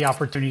ever had the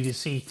opportunity to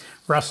see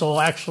wrestle.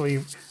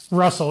 Actually,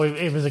 wrestle.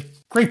 It was a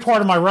great part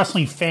of my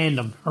wrestling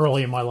fandom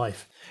early in my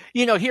life.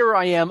 Here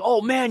I am.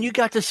 Oh man, you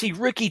got to see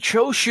Ricky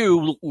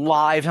Choshu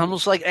live. I'm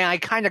just like, and I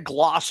kind of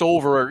gloss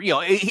over.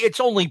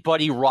 It's only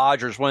Buddy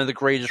Rogers, one of the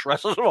greatest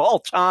wrestlers of all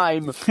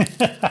time.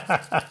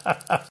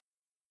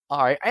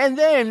 All right. And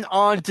then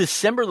on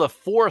December the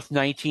 4th,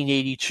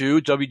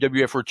 1982,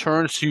 WWF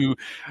returns to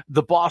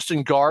the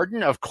Boston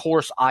Garden. Of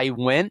course, I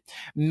went.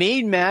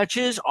 Main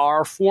matches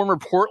are former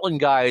Portland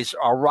guys.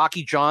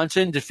 Rocky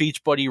Johnson defeats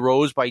Buddy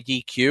Rose by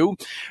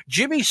DQ.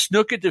 Jimmy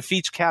Snuka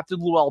defeats Captain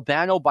Lou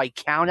Albano by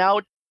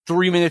countout.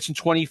 3 minutes and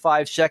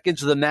 25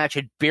 seconds. The match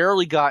had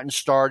barely gotten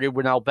started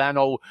when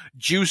Albano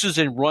juices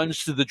and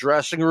runs to the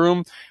dressing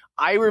room.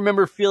 I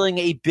remember feeling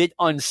a bit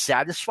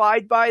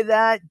unsatisfied by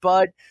that,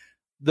 but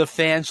the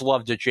fans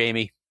loved it,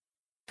 Jammie.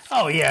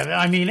 Oh, yeah.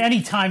 I mean,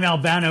 anytime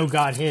Albano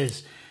got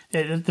his,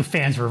 the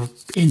fans were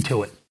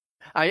into it.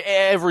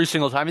 Every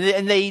single time.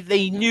 And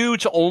they knew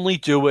to only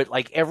do it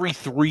like every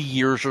 3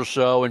 years or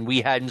so, and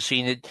we hadn't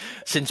seen it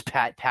since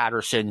Pat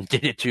Patterson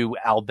did it to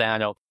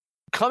Albano.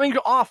 Coming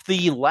off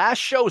the last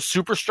show,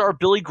 superstar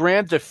Billy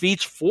Graham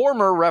defeats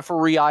former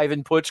referee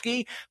Ivan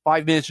Putski,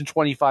 5 minutes and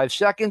 25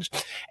 seconds.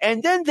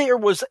 And then there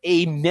was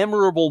a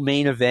memorable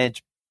main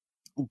event.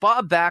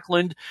 Bob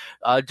Backlund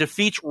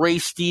defeats Ray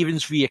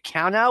Stevens via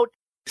countout.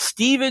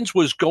 Stevens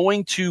was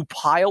going to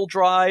pile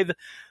drive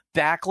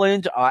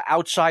Backlund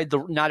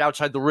not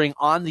outside the ring,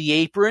 on the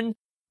apron.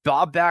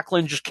 Bob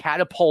Backlund just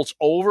catapults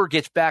over,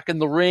 gets back in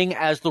the ring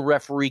as the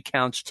referee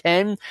counts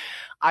 10.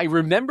 I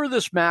remember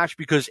this match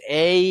because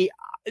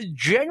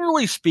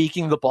generally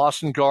speaking, the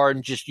Boston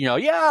Garden just,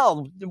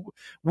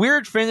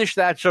 weird finish,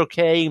 that's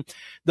okay.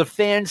 The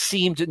fans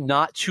seemed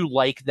not to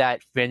like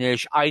that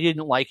finish. I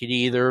didn't like it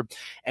either.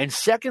 And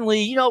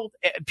secondly,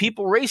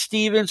 Ray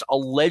Stevens, a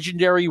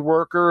legendary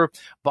worker.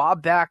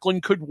 Bob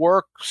Backlund could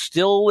work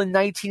still in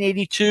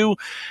 1982.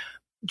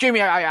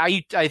 Jamie,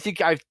 I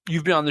think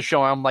you've been on the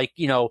show. I'm like,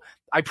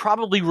 I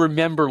probably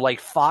remember like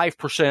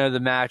 5% of the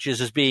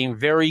matches as being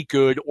very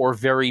good or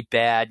very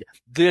bad.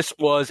 This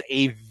was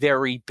a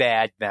very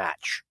bad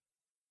match.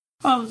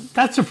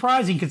 That's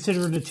surprising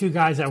considering the two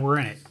guys that were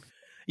in it.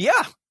 Yeah.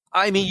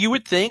 I mean, you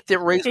would think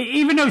that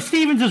even though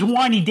Stevens is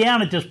winding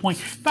down at this point,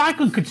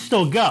 Backlund could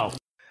still go.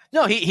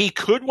 No, he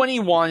could when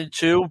he wanted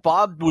to.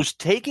 Bob was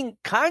taking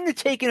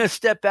a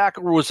step back,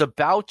 or was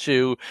about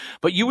to,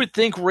 but you would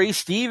think Ray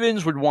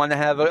Stevens would want to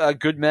have a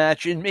good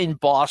match in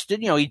Boston.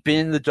 He'd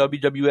been in the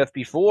WWF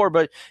before,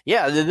 but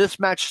yeah,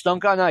 this match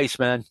stunk on ice,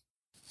 man.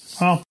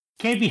 Well,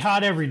 can't be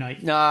hot every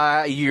night.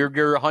 Nah, you're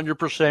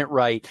 100%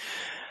 right.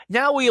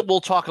 Now we'll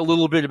talk a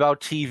little bit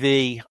about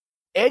TV.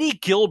 Eddie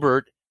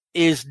Gilbert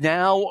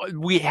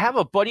we have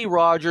a Buddy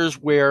Rogers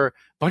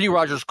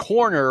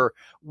corner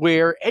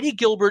where Eddie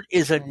Gilbert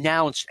is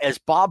announced as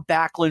Bob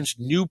Backlund's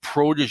new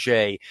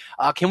protege.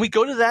 Can we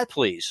go to that,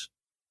 please?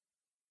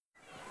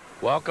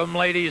 Welcome,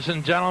 ladies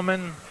and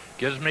gentlemen.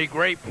 Gives me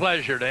great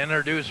pleasure to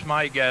introduce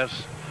my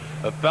guest,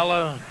 a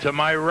fella to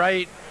my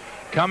right,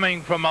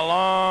 coming from a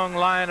long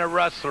line of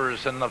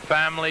wrestlers in the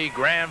family,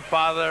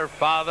 grandfather,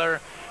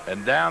 father,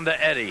 and down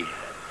to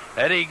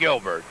Eddie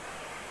Gilbert.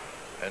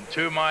 And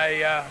to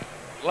my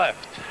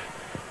left,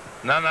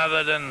 none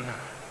other than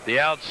the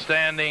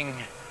outstanding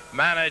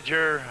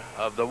manager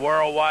of the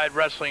Worldwide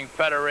Wrestling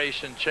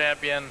Federation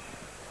champion,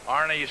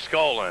 Arnie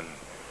Skolin.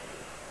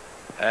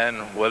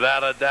 And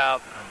without a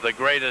doubt, the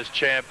greatest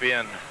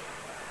champion,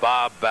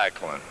 Bob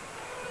Backlund.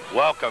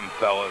 Welcome,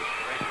 fellas.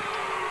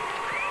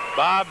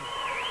 Bob,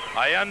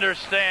 I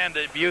understand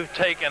that you've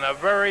taken a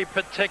very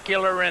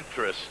particular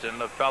interest in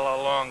the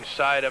fellow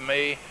alongside of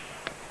me,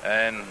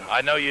 and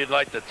I know you'd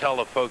like to tell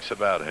the folks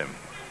about him.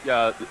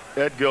 Yeah,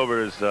 Ed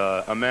Gilbert is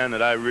a man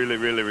that I really,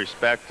 really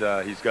respect.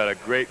 He's got a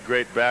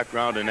great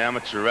background in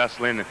amateur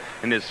wrestling,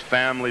 and his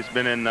family's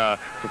been in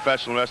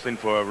professional wrestling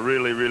for a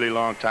really, really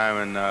long time.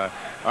 And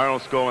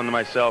Arnold Skolin and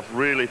myself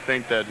really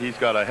think that he's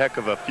got a heck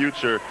of a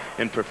future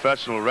in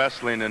professional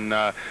wrestling. And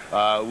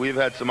we've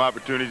had some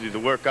opportunities to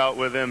work out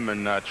with him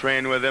and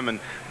train with him.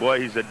 And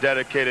boy, he's a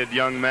dedicated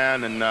young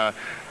man. And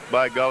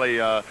by golly,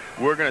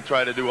 we're going to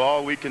try to do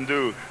all we can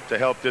do to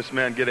help this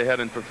man get ahead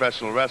in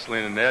professional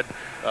wrestling. And Ed,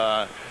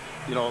 I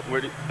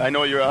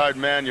know you're a hard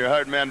man. You're a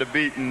hard man to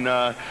beat, and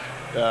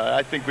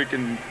I think we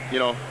can,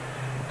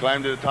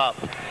 climb to the top.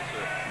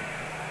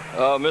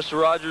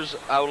 Mr. Rogers,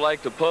 I would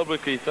like to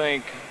publicly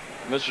thank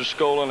Mr.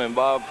 Skolin and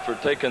Bob for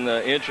taking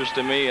the interest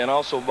in me, and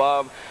also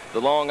Bob,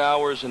 the long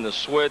hours and the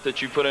sweat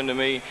that you put into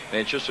me, and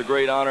it's just a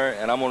great honor,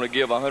 and I'm going to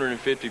give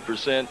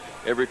 150%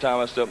 every time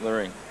I step in the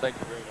ring. Thank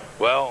you very much.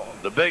 Well,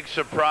 the big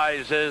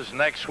surprise is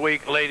next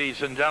week,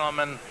 ladies and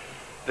gentlemen,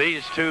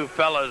 these two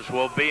fellas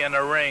will be in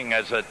the ring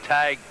as a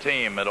tag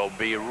team. It'll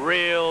be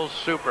real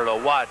super to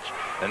watch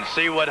and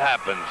see what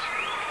happens.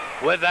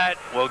 With that,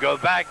 we'll go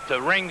back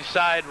to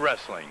ringside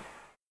wrestling.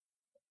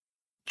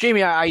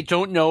 Jamie, I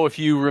don't know if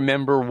you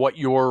remember what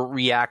your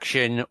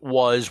reaction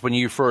was when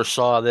you first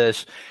saw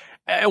this.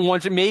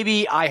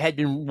 Maybe I had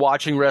been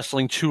watching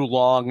wrestling too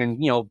long and,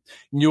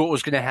 knew what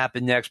was going to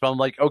happen next. But I'm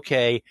like,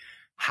 okay,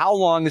 how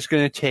long is it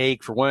going to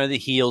take for one of the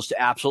heels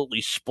to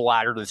absolutely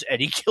splatter this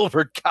Eddie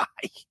Gilbert guy?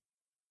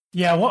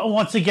 Yeah,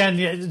 once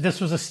again,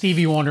 this was a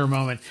Stevie Wonder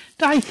moment.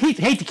 I hate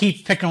to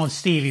keep picking on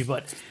Stevie,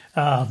 but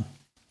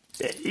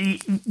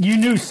you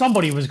knew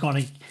somebody was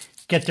going to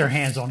get their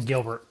hands on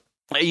Gilbert.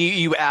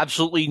 You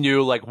absolutely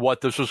knew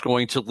what this was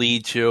going to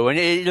lead to, and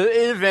it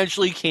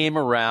eventually came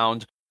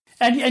around.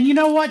 And you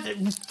know what?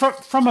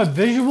 From a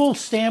visual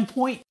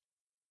standpoint,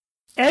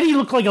 Eddie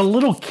looked like a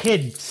little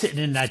kid sitting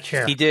in that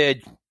chair. He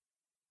did.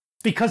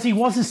 Because he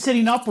wasn't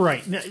sitting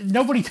upright.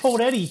 Nobody told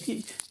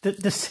Eddie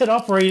to sit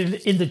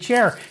upright in the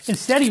chair.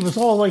 Instead, he was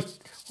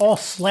all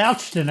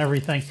slouched and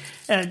everything.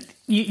 And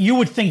you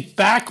would think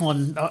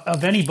Backlund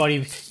of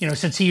anybody,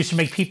 since he used to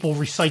make people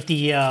recite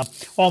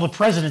all the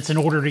presidents in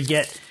order to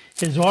get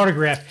his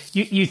autograph.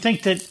 You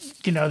think that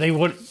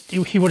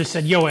he would have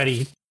said, "Yo,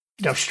 Eddie,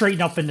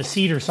 straighten up in the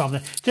seat or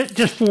something,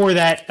 just for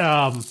that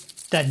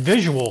that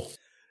visual.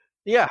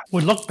 Yeah,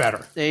 would look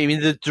better. I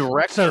mean, the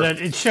director, so that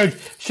it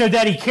showed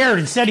that he cared.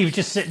 Instead, he was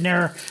just sitting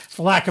there,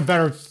 for lack of a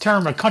better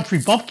term, a country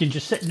bumpkin,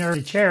 just sitting there in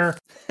a chair,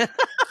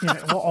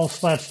 all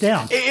slouched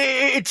down.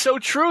 It's so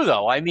true,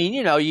 though. I mean,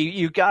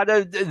 you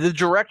gotta. The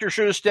director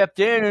should have stepped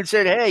in and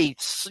said, "Hey,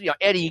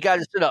 Eddie, you got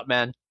to sit up,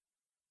 man."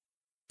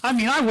 I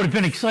mean, I would have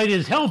been excited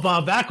as hell.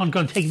 Bob Backlund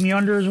going to take me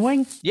under his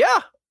wing. Yeah,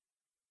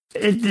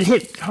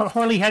 it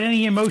hardly had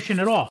any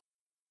emotion at all.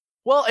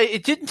 Well,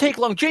 it didn't take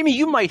long. Jamie,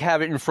 you might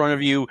have it in front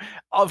of you.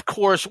 Of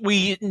course,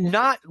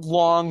 not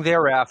long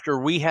thereafter,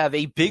 we have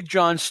a Big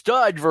John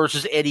Studd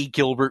versus Eddie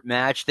Gilbert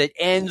match that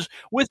ends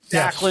with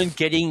Backlund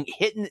getting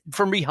hit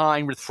from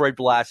behind with Fred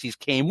Blassie's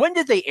cane. When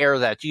did they air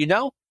that? Do you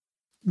know?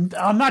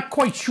 I'm not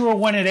quite sure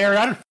when it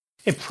aired.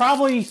 It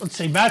probably, let's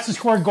say, Madison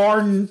Square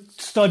Garden,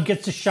 Studd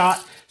gets a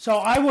shot. So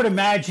I would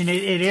imagine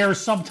it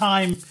airs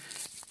sometime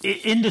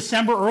in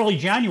December, early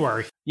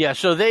January. Yeah,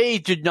 so they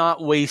did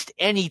not waste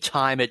any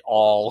time at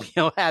all,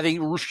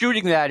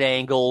 shooting that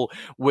angle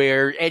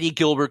where Eddie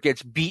Gilbert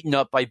gets beaten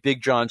up by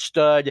Big John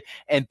Studd,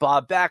 and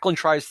Bob Backlund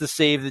tries to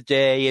save the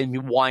day, and he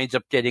winds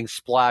up getting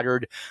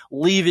splattered,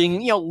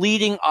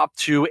 leading up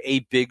to a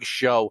big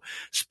show.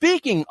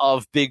 Speaking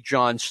of Big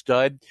John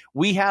Studd,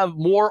 we have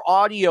more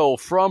audio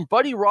from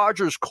Buddy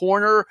Rogers'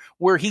 corner,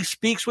 where he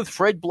speaks with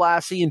Fred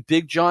Blassie and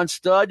Big John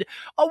Studd,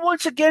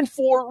 once again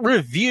for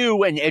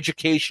review and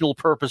educational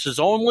purposes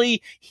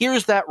only.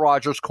 Here's that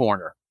Rogers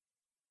Corner.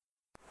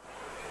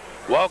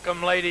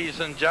 Welcome,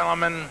 ladies and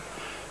gentlemen.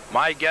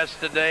 My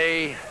guest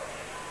today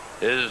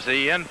is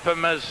the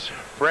infamous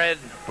Fred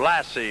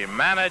Blassie,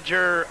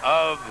 manager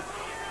of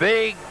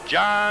Big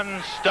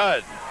John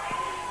Studd.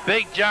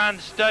 Big John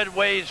Studd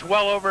weighs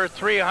well over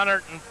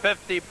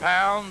 350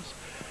 pounds.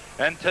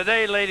 And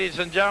today, ladies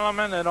and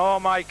gentlemen, in all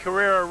my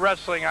career of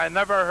wrestling, I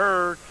never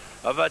heard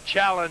of a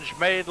challenge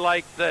made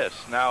like this.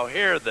 Now,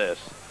 hear this.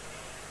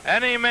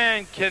 Any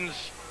man can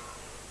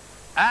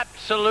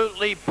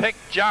absolutely pick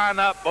John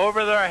up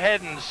over their head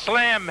and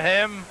slam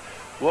him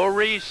will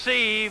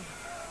receive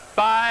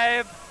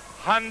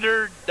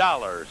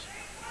 $500.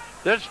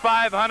 This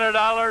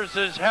 $500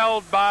 is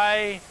held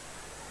by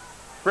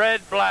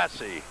Fred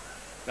Blassie.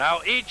 Now,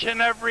 each and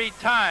every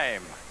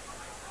time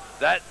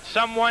that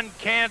someone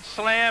can't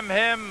slam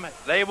him,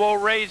 they will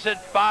raise it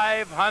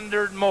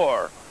 500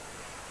 more.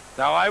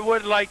 Now, I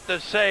would like to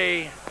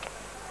say,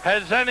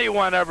 has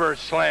anyone ever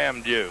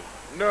slammed you?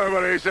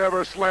 Nobody's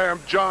ever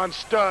slammed John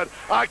Studd.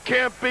 I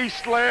can't be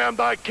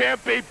slammed. I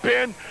can't be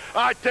pinned.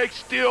 I take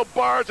steel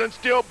bars and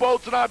steel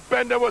bolts and I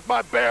bend them with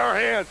my bare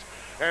hands.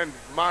 And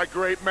my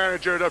great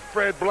manager, the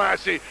Fred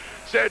Blassie,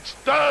 said,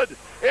 Studd,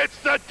 it's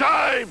the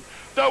time.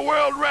 The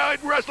World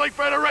Wide Wrestling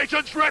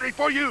Federation's ready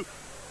for you.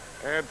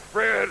 And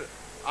Fred,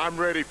 I'm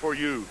ready for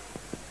you.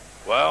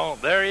 Well,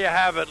 there you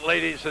have it,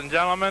 ladies and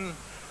gentlemen.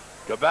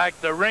 Go back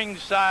to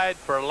ringside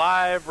for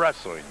live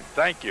wrestling.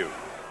 Thank you.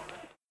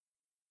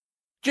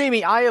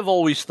 Jamie, I have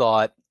always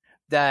thought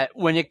that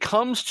when it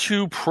comes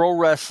to pro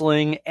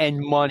wrestling and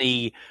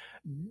money,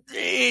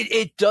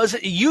 it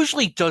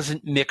usually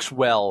doesn't mix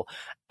well.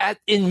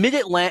 In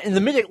the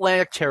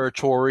Mid-Atlantic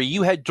territory,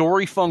 you had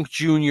Dory Funk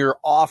Jr.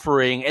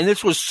 offering, and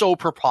this was so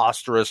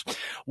preposterous,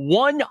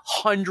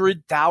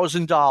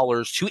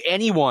 $100,000 to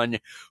anyone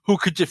who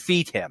could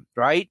defeat him,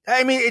 right?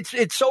 I mean,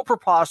 it's so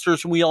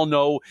preposterous, and we all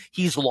know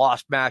he's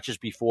lost matches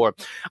before.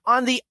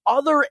 On the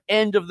other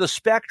end of the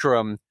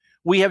spectrum,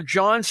 we have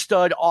John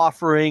Studd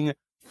offering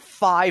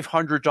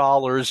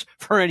 $500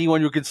 for anyone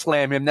who can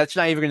slam him. That's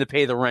not even going to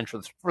pay the rent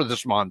for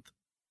this month.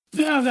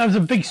 Yeah, that was a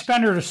big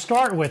spender to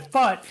start with,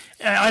 but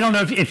I don't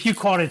know if you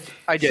caught it.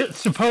 I did.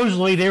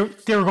 Supposedly, they were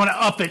going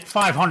to up it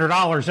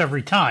 $500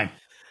 every time.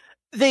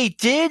 They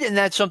did, and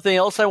that's something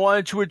else I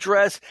wanted to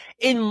address.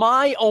 In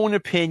my own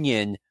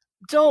opinion,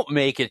 don't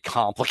make it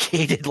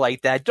complicated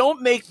like that.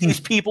 Don't make these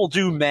people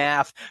do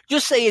math.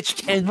 Just say it's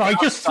 $10. Right,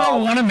 just throw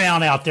one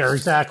amount out there,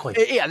 exactly.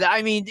 Yeah,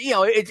 I mean,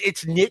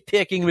 it's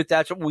nitpicking, but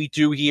that's what we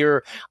do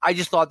here. I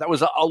just thought that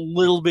was a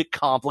little bit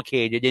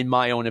complicated, in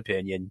my own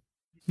opinion.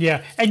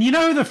 Yeah, and you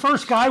know who the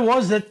first guy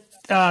was that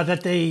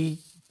they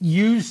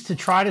used to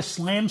try to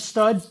slam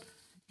Studd?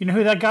 You know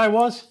who that guy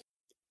was?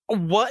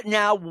 What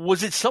now?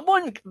 Was it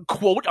someone,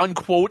 quote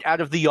unquote,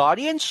 out of the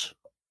audience?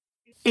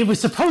 It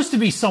was supposed to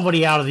be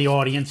somebody out of the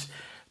audience,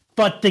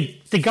 but the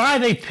guy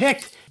they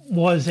picked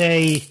was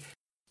a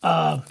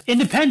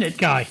independent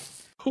guy.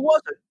 Who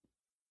was it?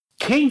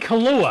 King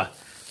Kalua,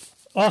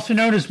 also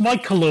known as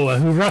Mike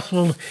Kalua, who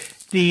wrestled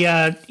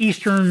the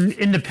Eastern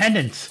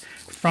Independents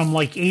from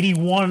like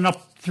 81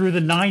 up through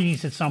the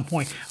 90s at some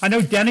point. I know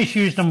Dennis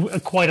used him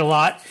quite a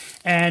lot,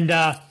 and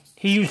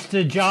he used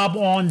to job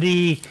on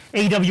the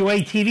AWA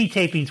TV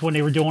tapings when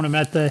they were doing them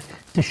at the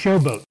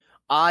Showboat.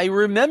 I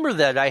remember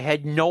that. I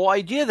had no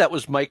idea that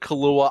was Mike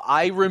Kalua.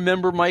 I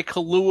remember Mike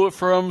Kalua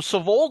from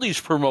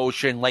Savoldi's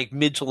promotion, like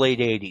mid to late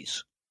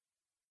 80s.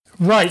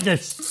 Right,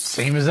 that's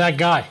same as that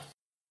guy.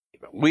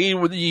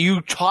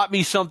 You taught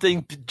me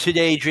something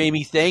today,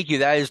 Jamie. Thank you.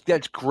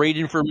 That's great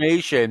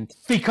information.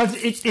 Because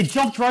it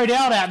jumped right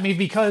out at me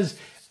because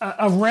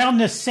around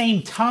the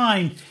same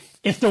time,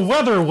 if the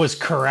weather was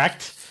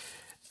correct,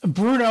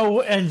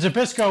 Bruno and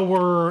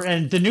Zbyszko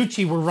and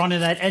DiNucci were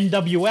running that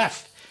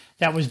NWF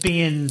that was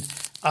being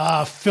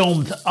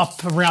filmed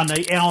up around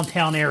the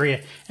Allentown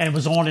area, and it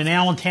was on an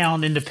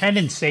Allentown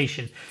independent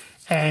station.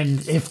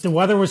 And if the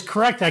weather was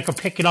correct, I could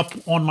pick it up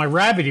on my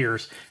rabbit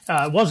ears.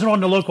 It wasn't on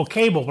the local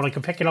cable, but I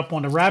could pick it up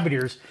on the rabbit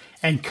ears.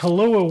 And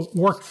Kahlua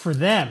worked for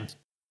them.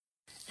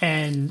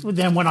 And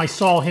then when I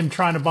saw him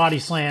trying to body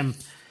slam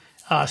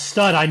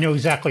Stud, I knew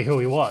exactly who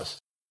he was.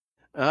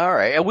 All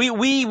right. And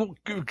we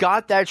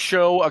got that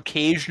show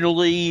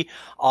occasionally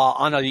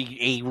on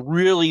a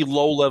really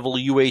low-level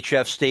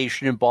UHF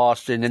station in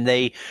Boston, and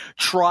they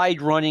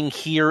tried running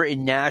here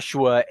in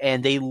Nashua,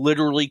 and they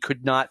literally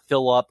could not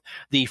fill up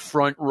the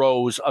front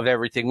rows of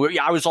everything.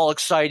 I was all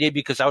excited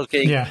because I was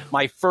getting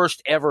my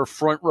first ever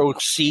front row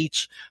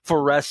seats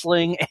for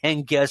wrestling,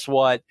 and guess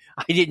what?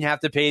 I didn't have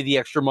to pay the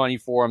extra money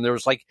for them. There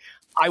was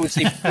I would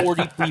say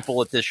 40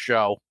 people at this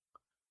show.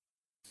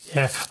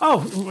 Yeah.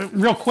 Oh,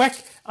 real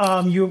quick,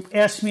 you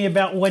asked me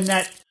about when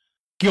that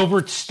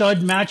Gilbert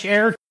Stud match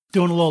aired.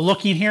 Doing a little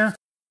looking here.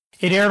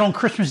 It aired on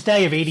Christmas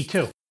Day of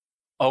 '82.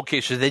 Okay,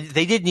 so they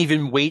didn't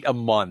even wait a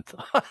month.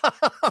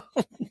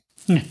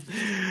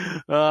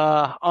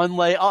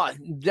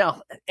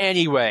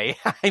 Anyway,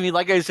 I mean,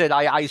 like I said,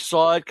 I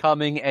saw it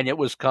coming, and it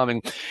was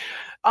coming.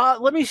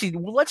 Let me see.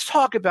 Let's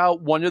talk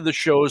about one of the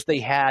shows they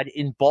had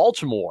in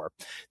Baltimore.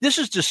 This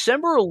is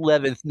December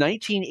 11th,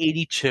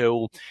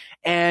 1982,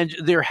 and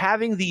they're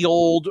having the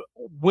old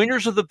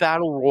winners of the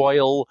Battle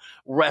Royal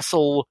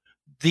wrestle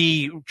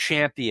the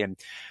champion.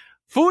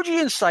 Fuji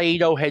and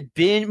Saito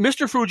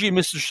Mr. Fuji and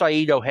Mr.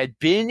 Saito had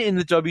been in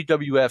the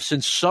WWF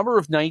since summer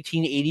of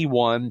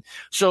 1981,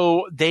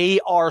 so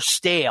they are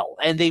stale,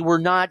 and they were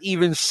not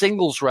even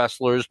singles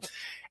wrestlers,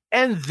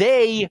 and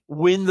they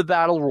win the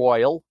Battle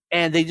Royal.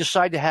 And they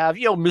decide to have,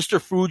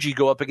 Mr. Fuji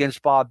go up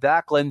against Bob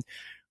Backlund.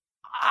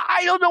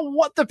 I don't know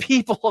what the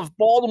people of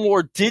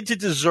Baltimore did to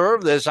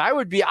deserve this. I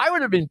would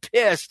have been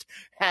pissed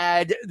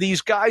had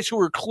these guys who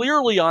were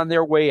clearly on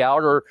their way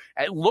out, or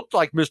it looked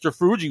like Mr.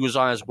 Fuji was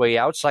on his way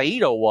out.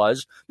 Saito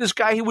was. This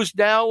guy who was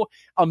now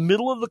a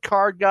middle of the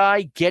card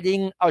guy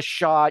getting a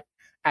shot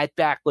at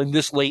Backlund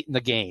this late in the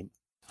game.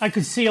 I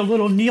could see a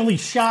little Neely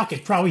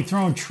Shockett probably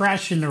throwing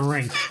trash in the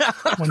ring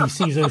when he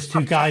sees those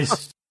two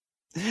guys.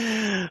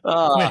 Win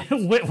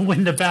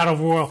the Battle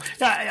Royal.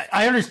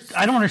 I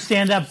don't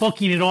understand that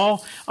booking at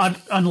all,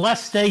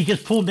 unless they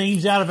just pulled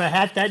names out of a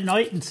hat that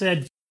night and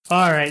said,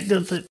 all right,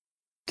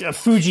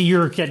 Fuji,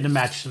 you're getting the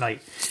match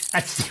tonight.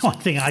 That's the only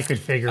thing I could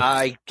figure.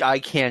 I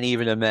can't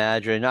even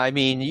imagine. I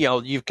mean,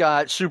 you've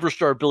got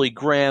superstar Billy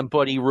Graham,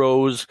 Buddy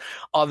Rose,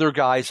 other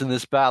guys in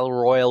this Battle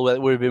Royal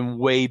that would have been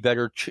way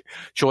better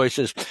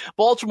choices.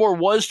 Baltimore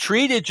was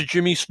treated to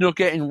Jimmy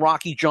Snuka and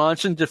Rocky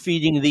Johnson,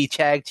 defeating the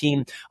tag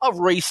team of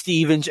Ray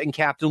Stevens and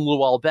Captain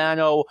Lou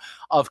Albano.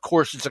 Of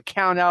course, it's a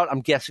countout.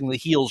 I'm guessing the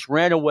heels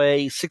ran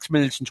away 6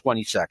 minutes and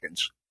 20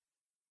 seconds.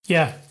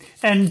 Yeah,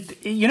 and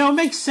it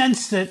makes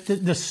sense that the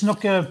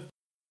Snuka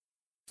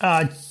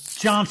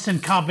Johnson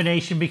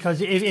combination,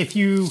 because if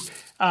you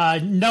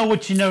know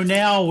what you know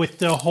now with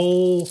the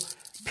whole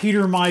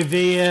Peter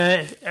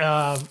Maivia,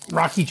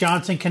 Rocky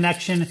Johnson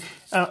connection,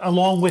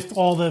 along with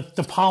all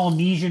the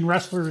Polynesian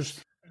wrestlers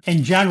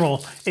in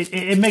general,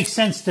 it makes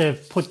sense to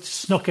put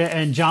Snuka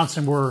and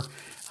Johnson were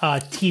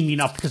teaming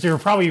up because they were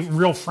probably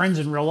real friends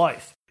in real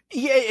life.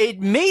 Yeah, it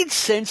made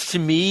sense to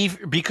me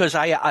because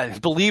I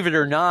believe it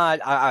or not,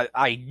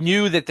 I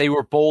knew that they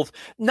were both,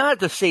 not at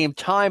the same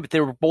time, but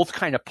they were both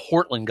kind of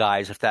Portland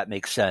guys, if that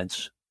makes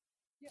sense.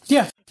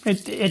 Yeah,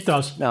 it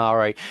does. All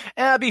right.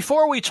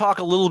 Before we talk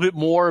a little bit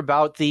more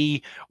about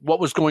what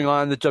was going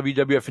on in the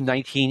WWF in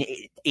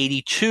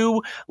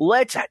 1982,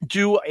 let's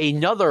do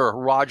another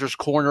Rogers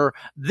Corner,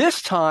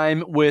 this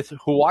time with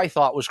who I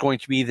thought was going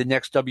to be the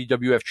next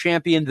WWF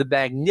champion, the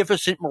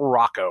magnificent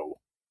Muraco.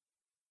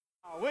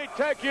 We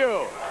take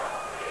you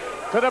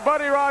to the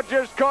Buddy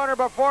Rogers Corner.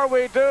 Before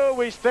we do,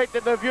 we state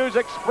that the views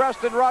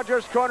expressed in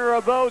Rogers Corner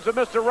are those of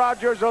Mr.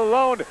 Rogers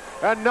alone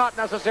and not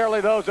necessarily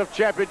those of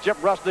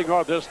Championship Wrestling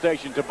or this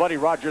station. To Buddy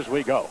Rogers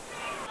we go.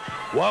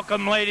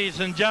 Welcome, ladies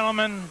and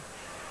gentlemen.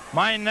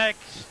 My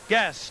next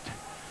guest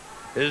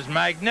is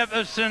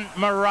magnificent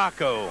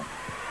Muraco.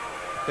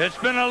 It's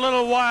been a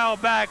little while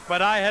back,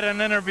 but I had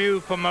an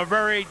interview from a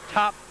very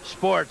top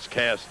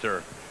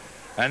sportscaster.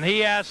 And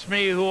he asked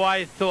me who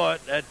I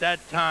thought at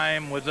that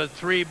time was the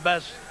three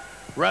best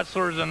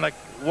wrestlers in the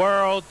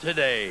world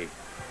today.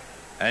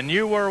 And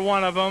you were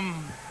one of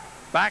them,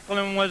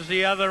 Backlund was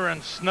the other,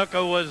 and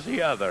Snuka was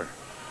the other.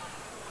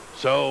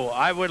 So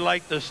I would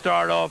like to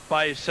start off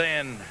by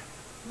saying,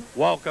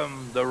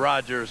 welcome to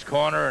Rogers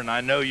Corner, and I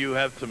know you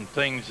have some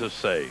things to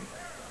say.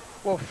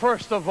 Well,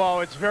 first of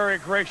all, it's very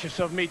gracious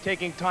of me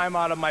taking time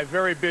out of my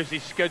very busy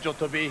schedule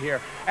to be here.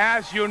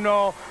 As you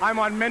know, I'm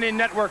on many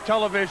network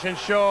television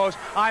shows.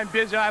 I'm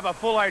busy. I have a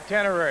full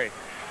itinerary.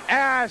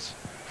 As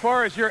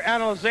far as your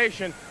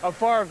analyzation,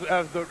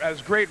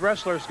 as great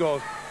wrestlers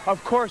goes,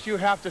 of course you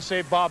have to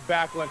say Bob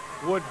Backlund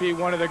would be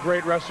one of the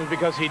great wrestlers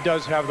because he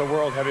does have the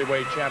World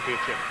Heavyweight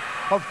Championship.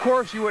 Of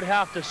course you would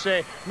have to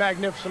say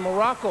Magnificent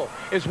Muraco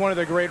is one of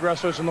the great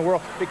wrestlers in the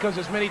world because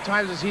as many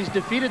times as he's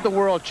defeated the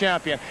world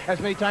champion, as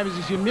many times as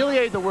he's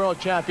humiliated the world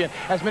champion,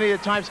 as many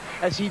times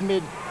as he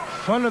made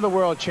fun of the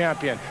world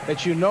champion,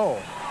 that you know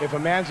if a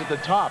man's at the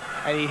top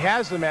and he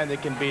has the man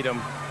that can beat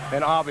him,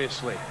 then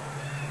obviously.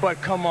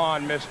 But come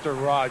on, Mr.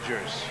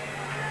 Rogers.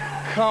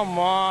 Come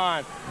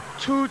on.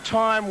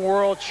 Two-time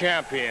world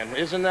champion,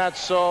 isn't that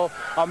so?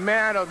 A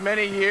man of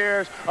many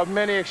years, of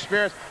many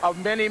experience,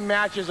 of many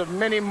matches, of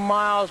many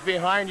miles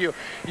behind you.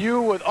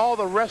 You, with all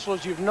the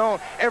wrestlers you've known,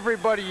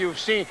 everybody you've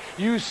seen,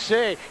 you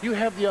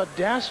have the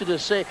audacity to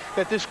say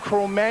that this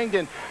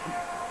Cro-Magnon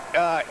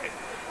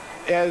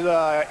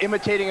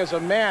imitating as a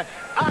man.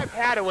 I've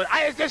had it with,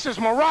 this is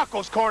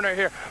Muraco's corner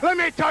here. Let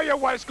me tell you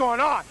what's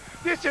going on.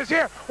 This is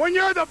here. When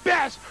you're the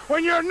best,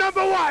 when you're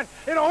number one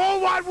in the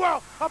whole wide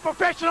world of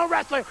professional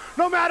wrestling,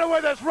 no matter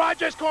whether it's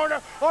Rogers' corner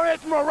or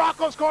it's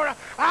Muraco's corner,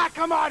 I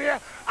come out here,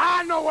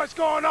 I know what's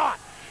going on.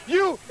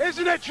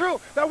 Isn't it true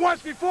that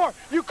once before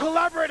you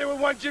collaborated with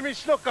one Jimmy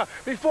Snuka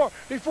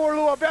before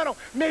Lou Albano?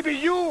 Maybe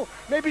you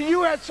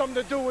had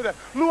something to do with it.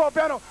 Lou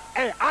Albano,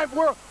 hey,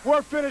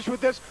 we're finished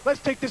with this. Let's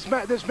take this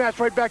match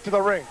right back to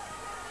the ring.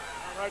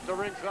 All right, the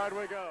ringside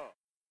we go.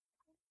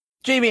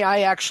 Jamie,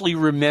 I actually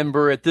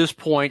remember at this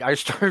point, I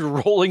started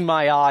rolling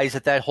my eyes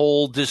at that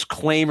whole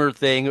disclaimer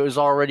thing. It was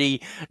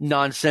already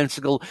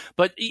nonsensical,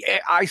 but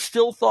I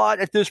still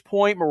thought at this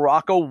point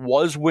Muraco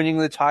was winning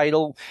the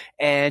title,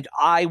 and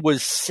I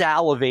was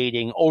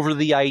salivating over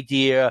the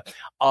idea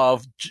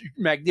of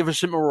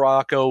Magnificent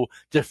Muraco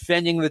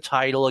defending the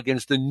title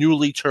against the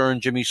newly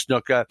turned Jimmy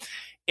Snuka.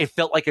 It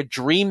felt like a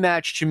dream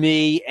match to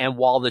me, and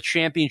while the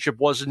championship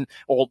wasn't,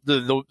 or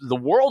the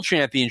world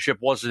championship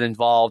wasn't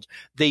involved,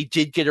 they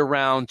did get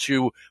around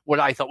to what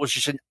I thought was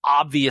just an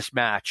obvious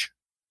match.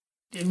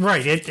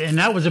 Right, and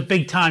that was a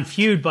big-time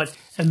feud, but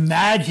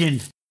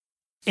imagine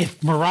if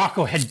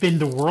Muraco had been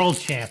the world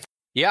champ.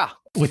 Yeah.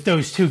 With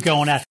those two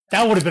going at it.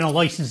 That would have been a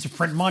license to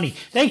print money.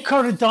 They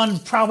could have done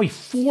probably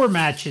 4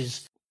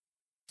 matches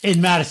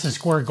in Madison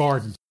Square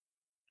Garden.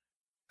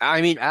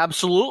 I mean,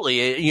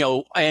 absolutely.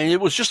 And it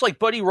was just like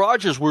Buddy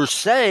Rogers was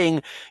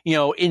saying,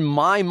 in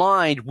my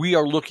mind, we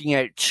are looking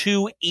at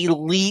 2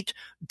 elite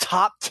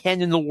top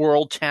 10 in the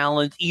world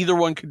talent. Either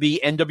one could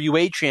be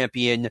NWA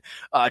champion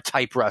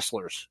type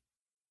wrestlers.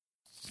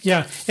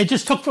 Yeah, it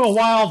just took a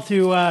while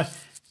to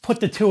put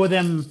the two of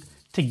them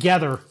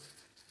together.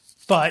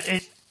 But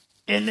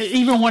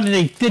even when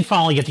they did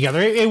finally get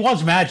together, it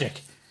was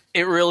magic.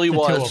 It really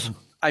was.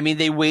 I mean,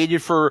 they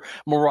waited for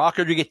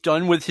Muraco to get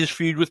done with his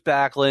feud with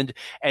Backlund,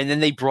 and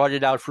then they brought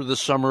it out for the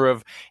summer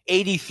of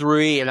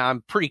 '83, and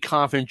I'm pretty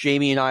confident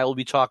Jamie and I will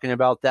be talking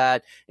about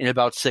that in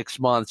about 6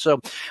 months. So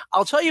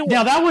I'll tell you what.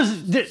 Now, that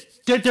was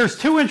there's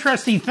 2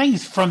 interesting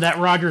things from that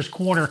Rogers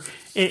corner,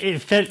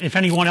 if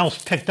anyone else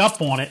picked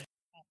up on it.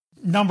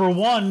 Number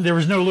 1, there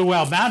was no Lou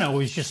Albano. It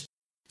was just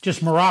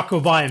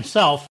Muraco by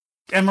himself,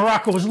 and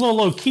Muraco was a little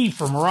low-key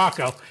for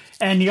Muraco.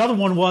 And the other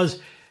one was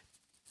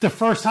the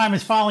first time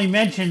it's finally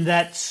mentioned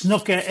that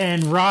Snuka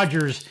and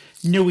Rogers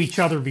knew each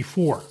other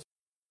before.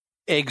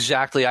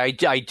 Exactly.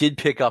 I did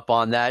pick up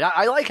on that.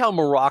 I like how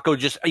Muraco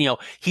just,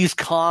 he's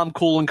calm,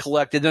 cool, and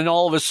collected. Then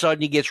all of a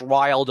sudden he gets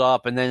riled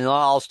up, and then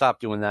I'll stop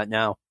doing that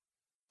now.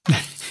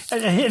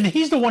 And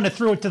he's the one that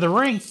threw it to the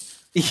ring.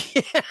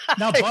 Yeah.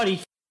 Not Buddy.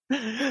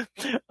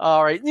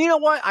 All right. You know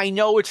what? I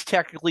know it's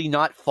technically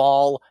not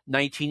fall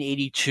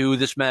 1982,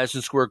 this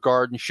Madison Square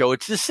Garden show.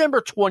 It's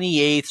December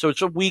 28th, so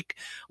it's a week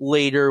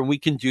later, and we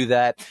can do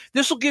that.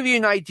 This will give you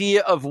an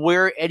idea of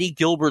where Eddie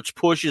Gilbert's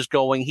push is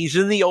going. He's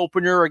in the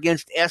opener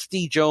against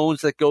S.D. Jones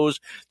that goes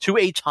to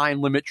a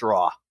time limit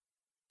draw.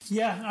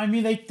 Yeah, I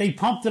mean, they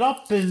pumped it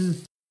up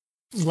and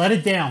let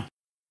it down.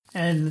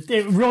 And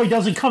it really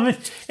doesn't come in.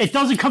 It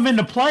doesn't come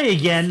into play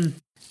again,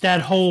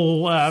 that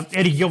whole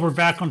Eddie Gilbert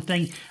Backlund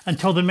thing,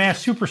 until the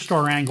Masked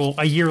Superstar angle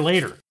a year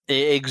later.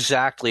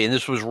 Exactly, and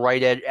this was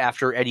right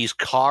after Eddie's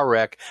car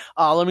wreck.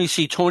 Let me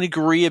see. Tony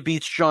Gurria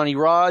beats Johnny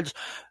Rodz.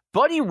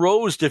 Buddy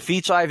Rose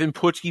defeats Ivan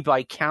Putski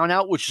by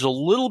countout, which is a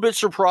little bit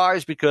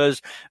surprised because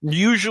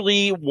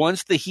usually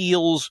once the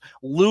heels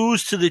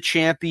lose to the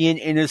champion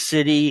in a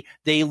city,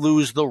 they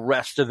lose the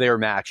rest of their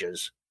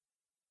matches.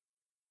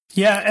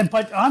 Yeah,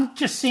 but I'm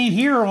just seeing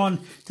here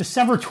on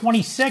December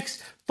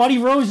 26th, Buddy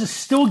Rose is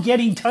still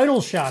getting title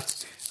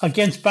shots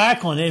against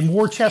Backlund in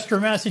Worcester,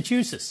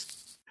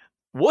 Massachusetts.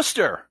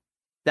 Worcester.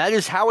 That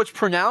is how it's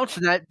pronounced,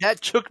 and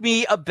that took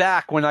me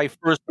aback when I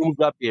first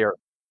moved up here.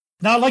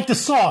 Not like the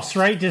sauce,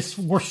 right? Just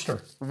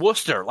Worcester.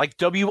 Worcester, like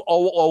Wooster.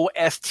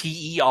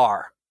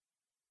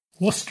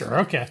 Worcester,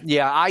 okay.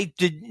 Yeah, I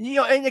did,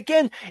 and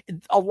again,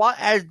 a lot,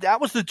 as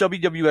that was the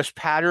WWS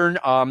pattern.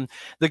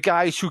 The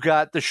guys who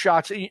got the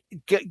shots,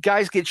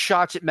 guys get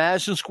shots at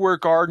Madison Square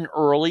Garden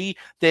early,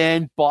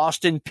 then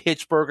Boston,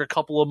 Pittsburgh a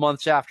couple of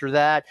months after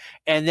that,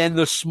 and then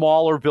the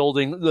smaller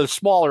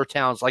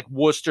towns like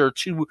Worcester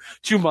two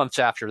months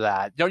after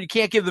that. You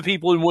can't give the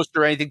people in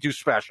Worcester anything too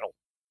special.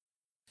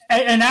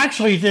 And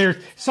actually, there's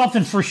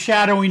something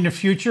foreshadowing the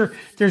future.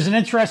 There's an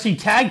interesting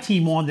tag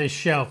team on this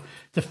show.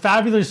 The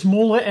Fabulous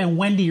Moolah and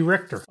Wendy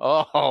Richter.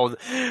 Oh,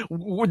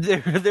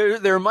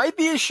 there might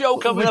be a show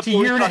coming up. A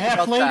year and a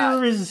half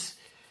later a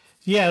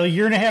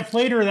year and a half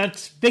later,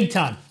 that's big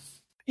time.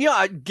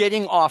 Yeah,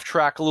 getting off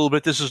track a little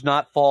bit. This is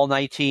not fall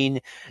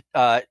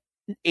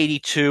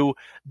 1982.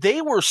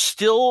 They were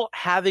still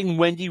having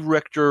Wendy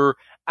Richter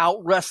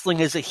out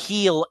wrestling as a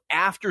heel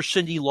after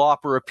Cyndi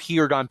Lauper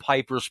appeared on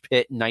Piper's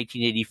Pit in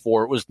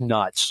 1984. It was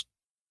nuts.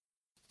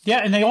 Yeah,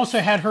 and they also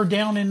had her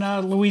down in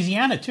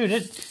Louisiana too.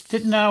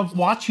 Didn't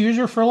Watts use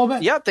her for a little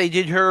bit? Yep, they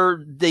did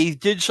her. They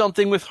did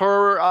something with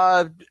her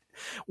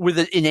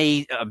in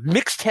a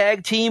mixed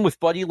tag team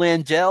with Buddy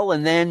Landell,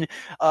 and then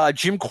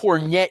Jim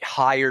Cornette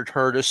hired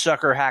her to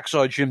sucker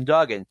Hacksaw Jim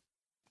Duggan.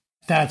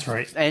 That's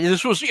right. And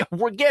this was,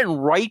 we're getting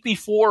right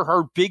before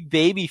her big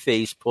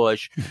babyface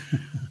push.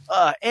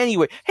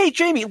 Anyway, hey,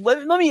 Jamie,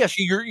 let me ask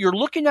you, you're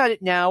looking at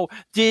it now.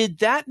 Did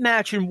that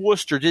match in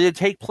Worcester, did it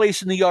take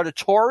place in the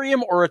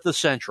auditorium or at the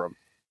Centrum?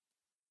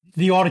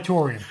 The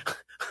auditorium.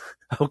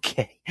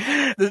 Okay.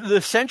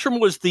 The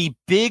Centrum was the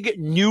big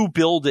new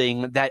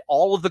building that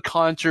all of the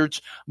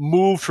concerts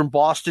moved from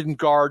Boston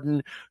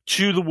Garden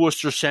to the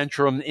Worcester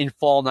Centrum in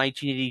fall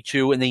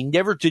 1982, and they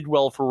never did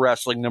well for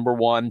wrestling, number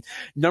one.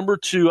 Number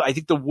two, I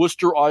think the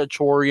Worcester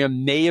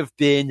Auditorium may have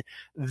been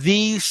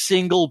the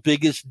single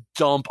biggest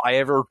dump I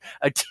ever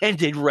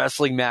attended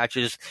wrestling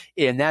matches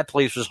in. That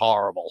place was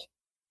horrible.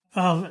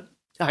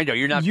 I know,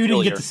 you're not You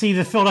familiar. didn't get to see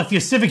the Philadelphia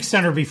Civic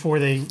Center before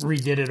they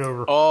redid it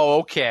over. Oh,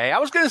 okay. I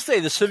was going to say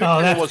the Civic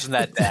Center wasn't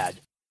that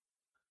bad.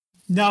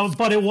 No,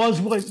 but it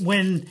was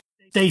when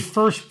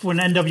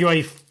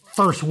NWA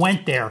first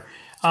went there.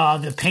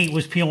 The paint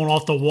was peeling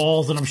off the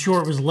walls, and I'm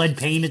sure it was lead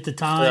paint at the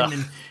time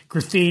and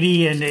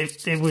graffiti, and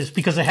it was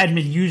because it hadn't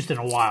been used in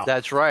a while.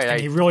 That's right. And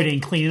they really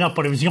didn't clean it up,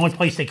 but it was the only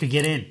place they could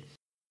get in.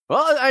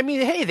 Well, I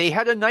mean, hey, they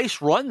had a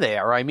nice run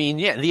there. I mean,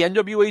 yeah, the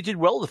NWA did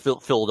well at the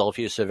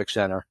Philadelphia Civic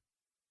Center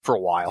for a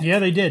while. Yeah,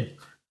 they did.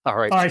 All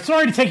right.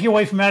 Sorry to take you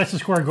away from Madison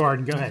Square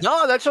Garden. Go ahead.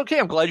 No, that's okay.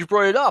 I'm glad you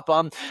brought it up.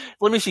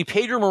 Let me see.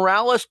 Pedro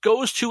Morales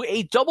goes to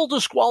a double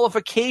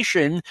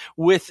disqualification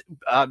with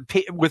Don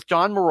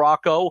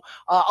Muraco.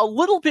 A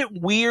little bit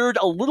weird,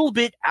 a little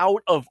bit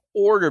out of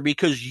order,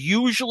 because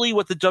usually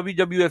what the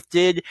WWF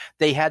did,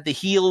 they had the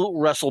heel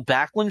wrestle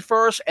Backlund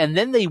first, and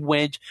then they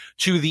went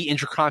to the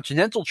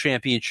Intercontinental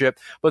Championship.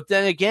 But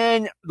then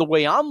again, the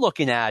way I'm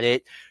looking at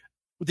it,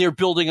 they're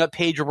building up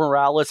Pedro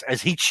Morales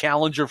as a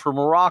challenger for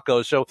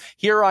Muraco. So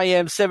here I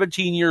am,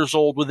 17 years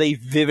old, with a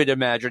vivid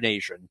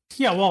imagination.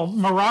 Yeah, well,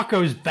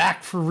 Muraco's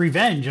back for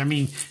revenge. I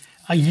mean,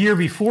 a year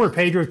before,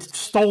 Pedro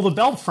stole the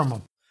belt from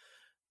him.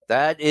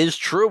 That is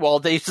true. Well,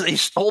 they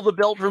stole the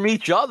belt from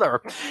each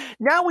other.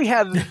 Now we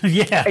have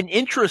an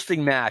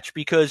interesting match,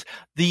 because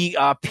the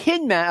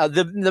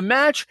the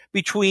match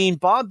between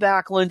Bob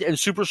Backlund and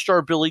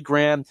Superstar Billy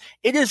Graham,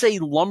 it is a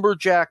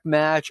lumberjack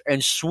match,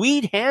 and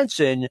Swede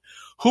Hansen,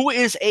 who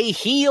is a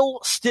heel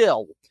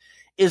still,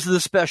 is the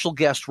special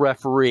guest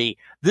referee.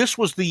 This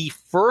was the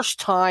first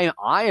time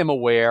I am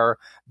aware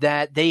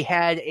that they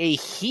had a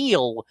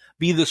heel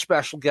be the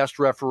special guest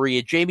referee.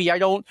 And Jamie,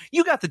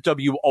 you got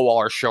the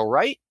WOR show,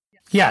 right?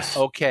 Yes.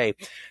 Okay.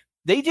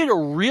 They did a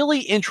really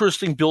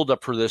interesting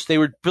build-up for this. They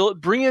would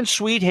bring in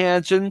Swede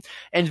Hansen,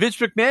 and Vince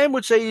McMahon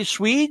would say,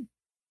 Swede,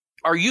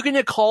 are you going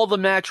to call the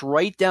match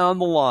right down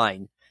the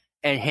line?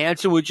 And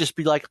Hansen would just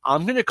be like,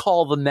 I'm going to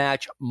call the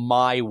match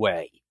my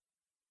way.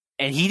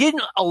 And he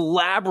didn't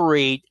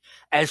elaborate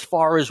as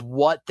far as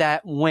what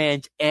that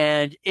went,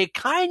 and it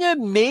kind of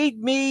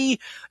made me,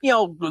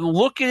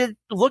 look at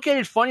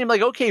it funny. I'm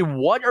like, okay,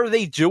 what are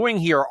they doing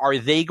here? Are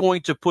they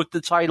going to put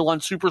the title on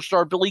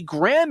Superstar Billy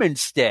Graham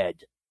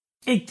instead?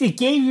 It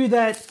gave you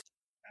that.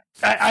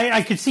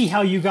 I could see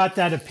how you got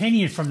that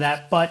opinion from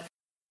that, but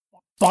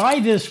by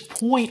this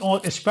point,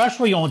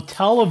 especially on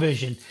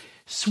television,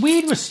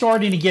 Swede was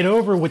starting to get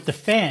over with the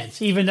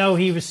fans, even though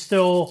he's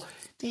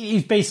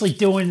basically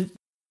doing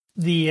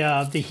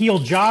the heel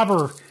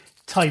jobber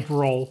type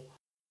role,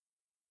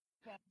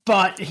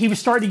 but he was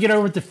starting to get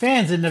over with the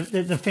fans, and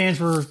the fans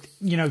were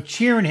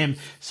cheering him.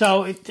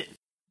 So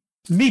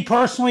me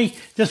personally,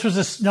 this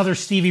was another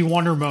Stevie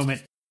Wonder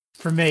moment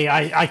for me.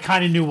 I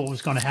kind of knew what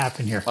was going to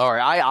happen here. All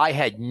right, I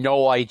had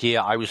no idea.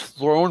 I was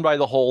thrown by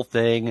the whole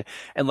thing,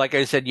 and like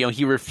I said,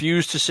 he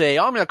refused to say,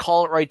 I'm going to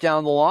call it right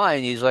down the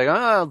line. He's like,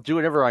 I'll do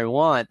whatever I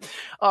want.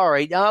 All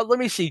right, let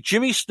me see.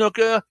 Jimmy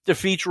Snuka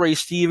defeats Ray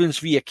Stevens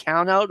via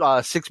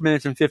countout, 6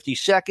 minutes and 50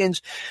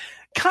 seconds.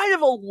 Kind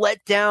of a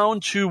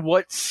letdown to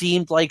what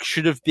seemed like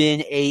should have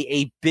been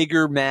a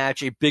bigger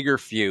match, a bigger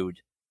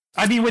feud.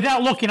 I mean,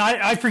 without looking,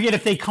 I forget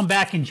if they come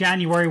back in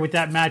January with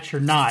that match or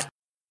not.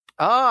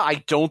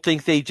 I don't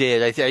think they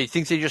did. I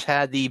think they just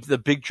had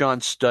the Big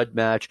John Studd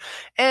match.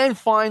 And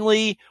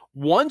finally,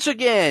 once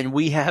again,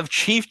 we have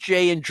Chief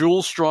J and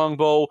Jules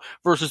Strongbow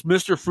versus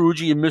Mr.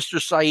 Fuji and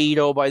Mr.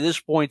 Saito. By this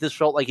point, this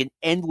felt like an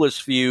endless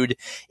feud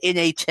in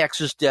a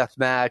Texas death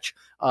match.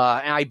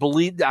 And I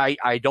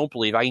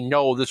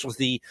know this was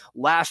the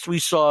last we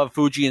saw of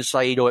Fuji and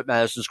Saito at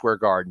Madison Square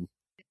Garden.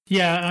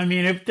 Yeah, I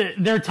mean, if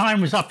their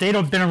time was up, they'd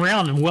have been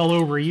around in well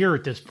over a year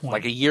at this point.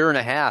 Like a year and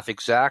a half,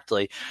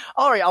 exactly.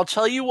 All right, I'll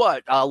tell you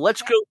what.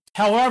 Let's go.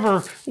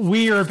 However,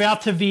 we are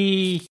about to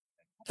be,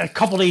 a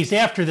couple days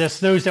after this,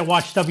 those that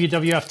watch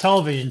WWF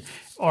television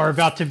are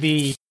about to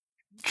be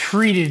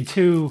treated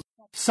to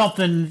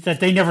something that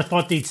they never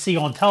thought they'd see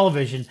on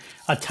television,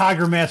 a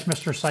Tiger Mask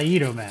Mr.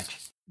 Saito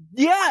match.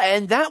 Yeah,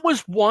 and that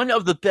was one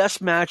of the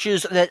best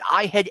matches that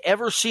I had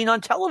ever seen on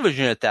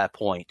television at that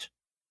point.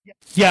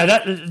 Yeah,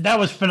 that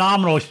was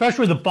phenomenal,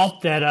 especially the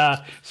bump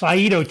that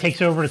Saito takes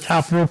over the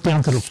top rope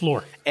down to the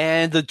floor.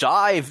 And the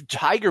dive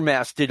Tiger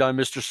Mask did on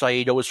Mr.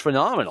 Saito was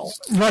phenomenal.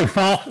 Right,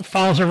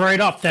 follows it right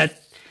up. That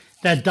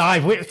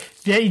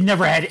dive, they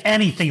never had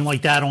anything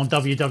like that on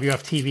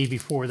WWF TV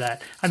before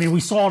that. I mean, we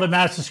saw it at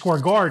Madison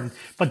Square Garden,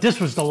 but this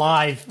was the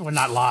live, well,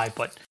 not live,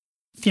 but,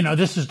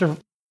 this is the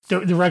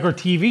regular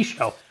TV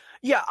show.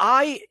 Yeah,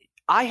 I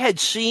had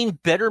seen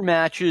better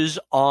matches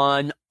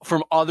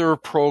from other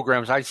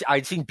programs.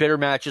 I'd seen better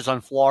matches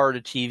on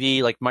Florida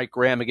TV, like Mike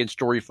Graham against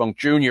Dory Funk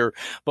Jr.,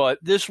 but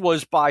this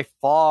was by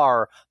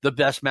far the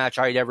best match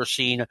I'd ever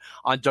seen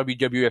on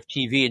WWF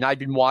TV, and I'd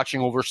been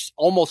watching over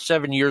almost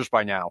 7 years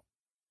by now.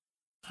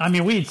 I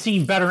mean, we had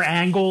seen better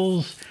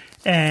angles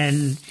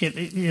and,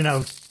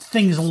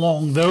 things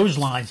along those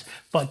lines,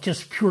 but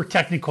just pure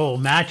technical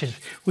matches.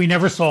 We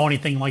never saw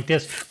anything like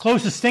this.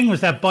 Closest thing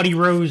was that Buddy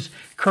Rose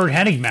Kurt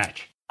Hennig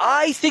match.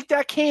 I think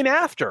that came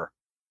after.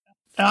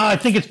 I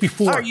think it's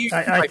before.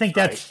 I think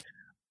that's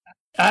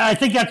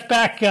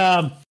back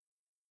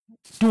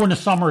during the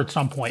summer at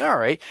some point. All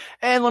right.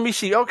 And let me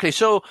see. Okay,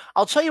 so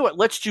I'll tell you what.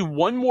 Let's do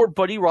one more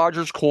Buddy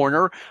Rogers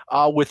corner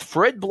with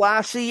Fred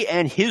Blassie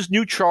and his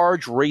new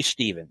charge, Ray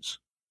Stevens.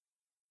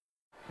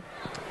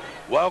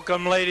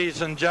 Welcome,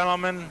 ladies and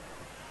gentlemen.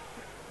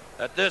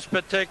 At this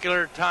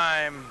particular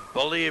time,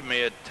 believe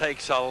me, it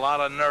takes a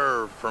lot of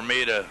nerve for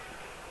me to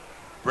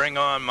bring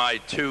on my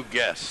two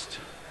guests.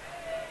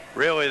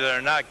 Really,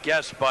 they're not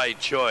guests by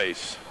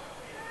choice.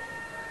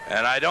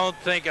 And I don't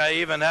think I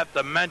even have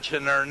to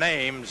mention their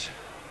names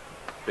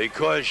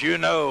because you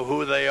know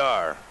who they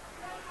are.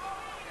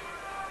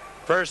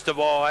 First of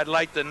all, I'd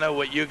like to know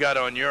what you got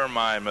on your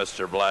mind,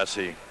 Mr.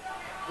 Blassie.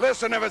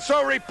 Listen, if it's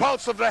so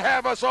repulsive to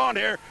have us on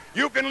here,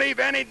 you can leave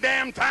any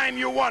damn time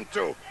you want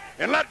to.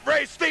 And let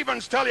Ray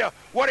Stevens tell you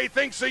what he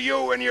thinks of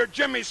you and your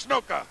Jimmy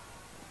Snuka.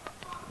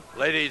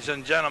 Ladies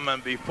and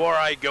gentlemen, before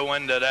I go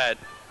into that,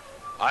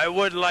 I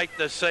would like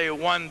to say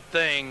one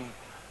thing.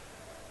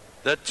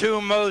 The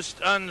two most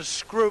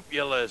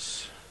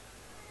unscrupulous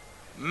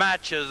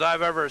matches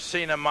I've ever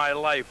seen in my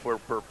life were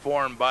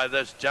performed by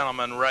this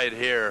gentleman right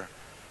here.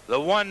 The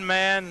one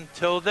man,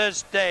 till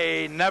this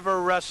day,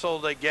 never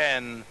wrestled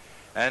again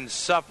and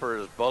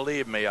suffers,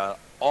 believe me, an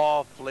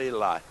awfully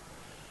lot.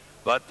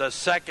 But the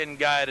second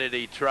guy that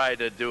he tried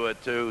to do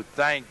it to,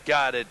 thank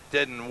God it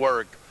didn't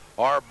work.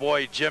 Our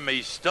boy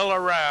Jimmy's still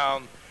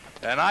around,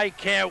 and I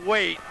can't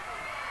wait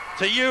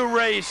till you,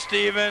 Ray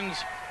Stevens,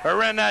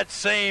 are in that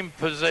same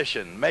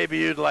position. Maybe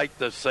you'd like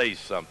to say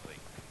something.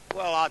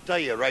 Well, I'll tell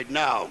you right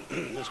now,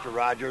 Mr.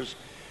 Rogers,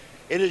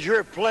 it is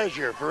your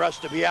pleasure for us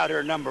to be out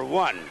here number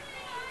one.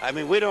 I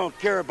mean, we don't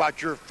care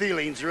about your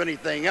feelings or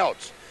anything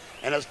else.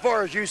 And as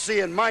far as you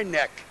seeing my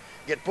neck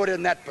get put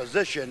in that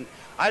position,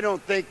 I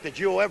don't think that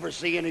you'll ever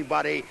see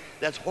anybody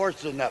that's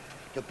horse enough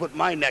to put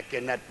my neck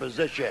in that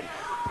position.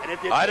 And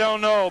I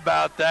don't know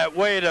about that.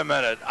 Wait a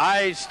minute.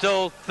 I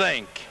still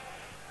think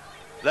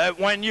that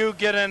when you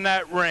get in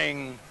that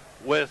ring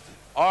with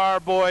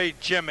our boy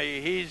Jimmy,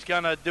 he's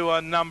going to do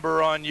a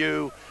number on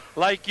you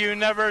like you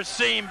never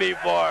seen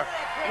before.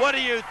 What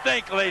do you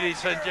think,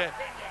 ladies and gentlemen?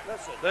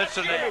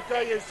 Listen, let me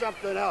tell you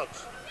something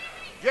else.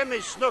 Jimmy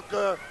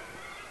Snuka,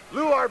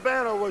 Lou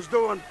Albano was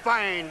doing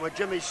fine with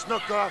Jimmy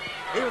Snuka.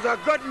 He was a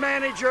good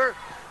manager.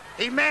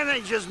 He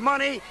manages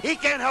money. He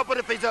can't help it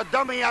if he's a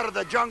dummy out of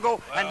the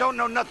jungle and don't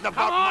know nothing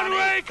about money. Come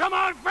on, Ray. Come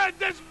on, Fred.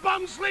 This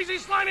bum, sleazy,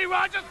 slimy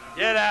Rogers.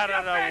 Get out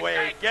of the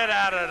way. Get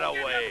out of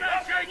the way.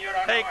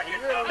 Take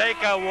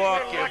a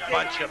walk, you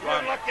bunch of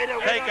bums.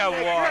 Take a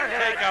walk.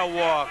 Take a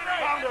walk.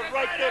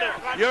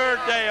 Your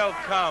day will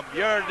come.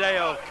 Your day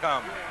will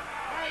come.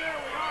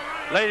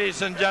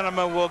 Ladies and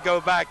gentlemen, we'll go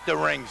back to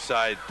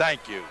ringside.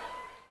 Thank you.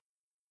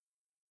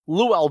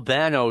 Lou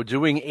Albano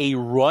doing a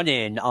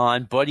run-in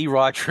on Buddy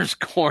Rogers'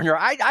 corner.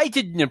 I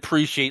didn't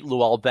appreciate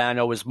Lou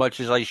Albano as much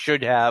as I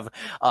should have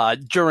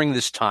during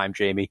this time,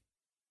 Jamie.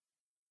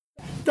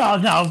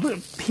 No,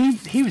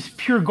 he was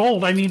pure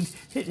gold. I mean,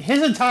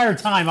 his entire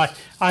time,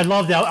 I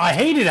loved I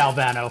hated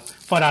Albano,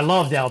 but I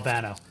loved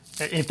Albano.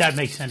 if that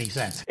makes any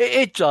sense.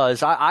 It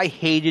does. I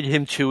hated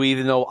him too,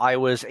 even though I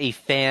was a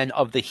fan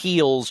of the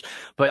heels,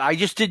 but I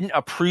just didn't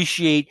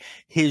appreciate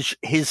his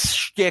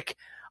shtick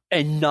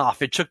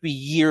enough. It took me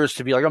years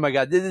to be like, oh my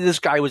God, this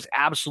guy was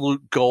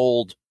absolute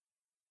gold.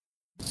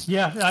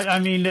 Yeah, I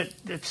mean,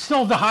 it's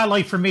still the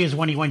highlight for me is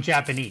when he went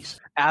Japanese.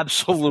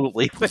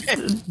 Absolutely.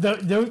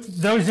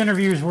 Those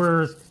interviews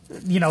were,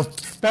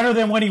 better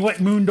than when he went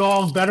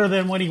Moondog, better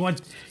than when he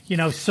went,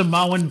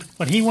 Samoan.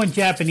 When he went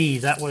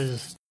Japanese, that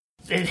was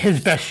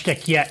his best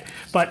shtick yet.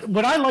 But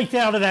what I liked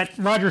out of that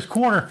Rogers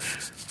Corner,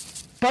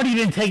 Buddy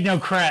didn't take no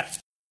crap.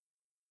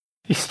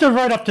 He stood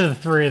right up to the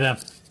three of them.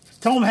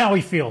 Tell him how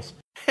he feels.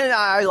 And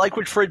I like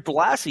what Fred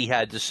Blassie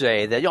had to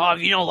say, that,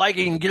 if you don't like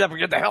it, you can get up and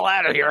get the hell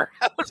out of here.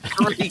 That was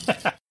great.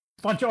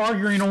 Bunch of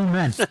arguing old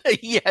men.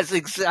 Yes,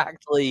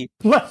 exactly.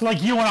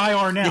 Like you and I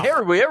are now.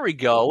 There we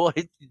go.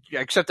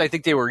 Except I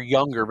think they were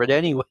younger, but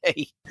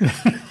anyway.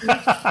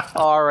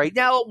 All right.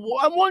 Now,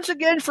 once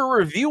again, for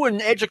review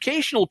and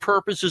educational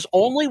purposes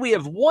only, we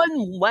have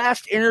one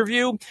last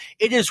interview.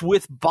 It is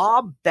with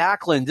Bob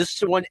Backlund.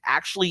 This one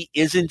actually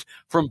isn't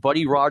from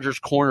Buddy Rogers'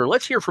 Corner.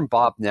 Let's hear from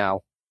Bob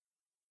now.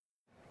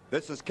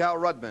 This is Cal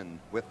Rudman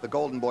with the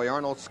Golden Boy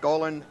Arnold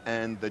Skolin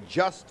and the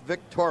just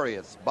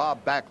victorious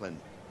Bob Backlund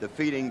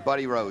defeating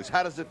Buddy Rose.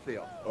 How does it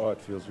feel? Oh, it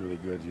feels really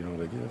good, to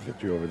get a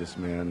victory over this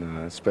man,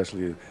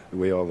 especially the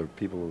way all the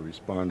people were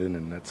responding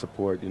and that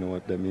support,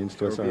 what that means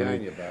to us.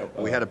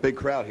 We had a big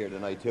crowd here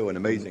tonight, too, an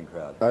amazing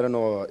crowd. I don't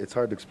know, it's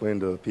hard to explain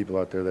to people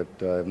out there that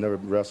have never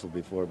wrestled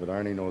before, but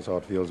Arnie knows how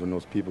it feels when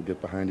those people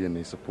get behind you and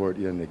they support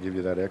you and they give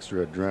you that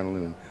extra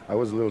adrenaline. And I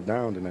was a little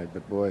down tonight,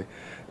 but boy,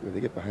 when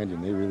they get behind you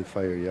and they really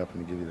fire you up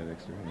and they give you that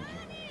extra energy.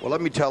 Well,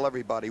 let me tell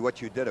everybody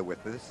what you did it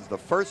with. This is the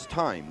first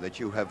time that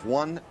you have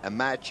won a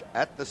match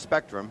at the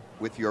Spectrum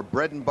with your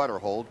bread and butter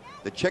hold,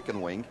 the chicken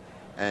wing.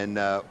 And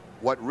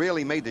what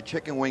really made the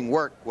chicken wing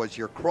work was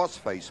your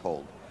crossface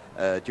hold.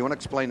 Do you want to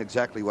explain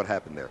exactly what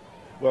happened there?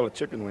 Well, a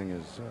chicken wing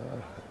is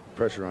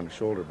pressure on the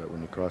shoulder, but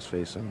when you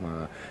crossface him,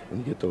 when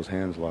you get those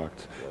hands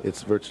locked,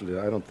 it's virtually,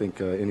 I don't think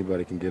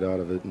anybody can get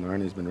out of it. And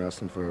Arnie's been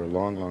wrestling for a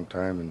long, long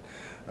time,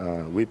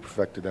 and we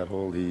perfected that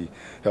hold. He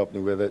helped me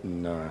with it,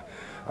 and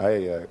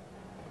I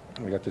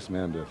got this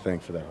man to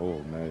thank for that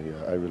hold, and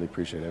I really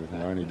appreciate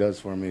everything Arnie does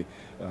for me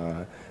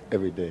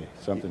every day.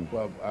 Something.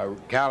 Well,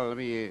 Cal, let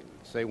me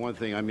say one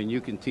thing. I mean,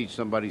 you can teach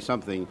somebody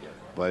something,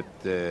 but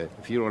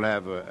if you don't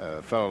have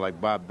a fellow like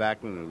Bob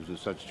Backlund, who's in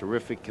such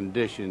terrific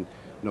condition,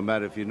 no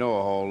matter if you know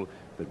a hold,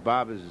 but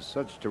Bob is in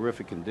such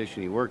terrific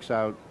condition. He works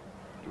out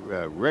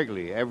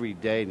regularly every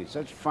day, and he's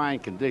such fine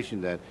condition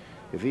that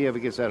if he ever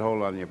gets that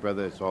hold on your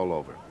brother, it's all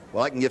over.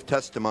 Well, I can give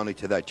testimony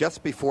to that.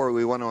 Just before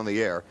we went on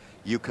the air,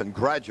 you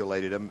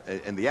congratulated him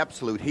in the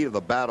absolute heat of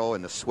the battle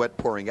and the sweat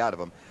pouring out of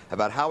him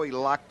about how he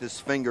locked his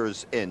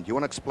fingers in. Do you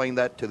want to explain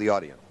that to the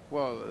audience?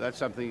 Well, that's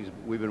something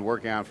we've been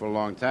working on for a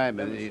long time.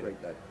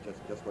 Demonstrate that,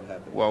 just what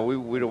happened. Well,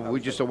 we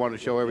just don't want to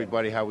show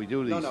everybody how we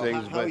do these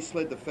things. How he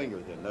slid the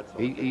fingers in, that's all.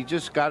 He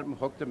just got him,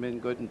 hooked them in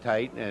good and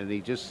tight, and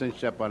he just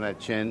cinched up on that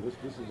chin.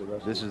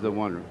 This is the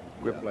one,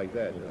 grip like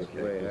that. That's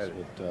the way I had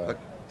it.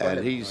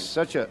 And he's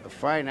such a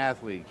fine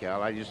athlete,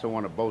 Cal. I just don't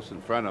want to boast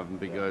in front of him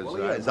because... Well,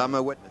 he is. I'm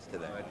a witness to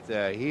that.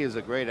 But, he is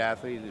a great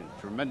athlete in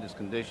tremendous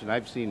condition.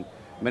 I've seen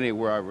many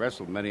where I've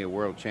wrestled, many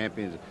world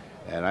champions,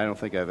 and I don't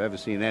think I've ever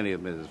seen any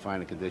of them as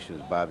fine a condition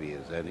as Bobby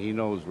is. And he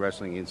knows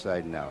wrestling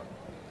inside and out.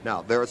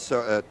 Now, there's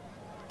to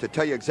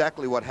tell you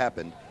exactly what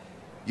happened,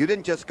 you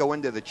didn't just go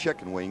into the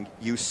chicken wing.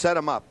 You set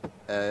him up.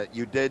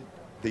 You did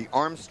the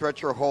arm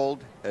stretcher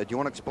hold. Do you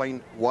want to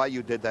explain why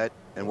you did that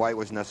and why it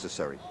was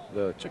necessary?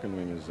 The chicken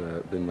wing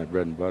has been my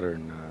bread and butter,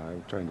 and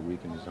I'm trying to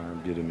weaken his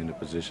arm, get him in a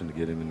position to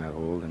get him in that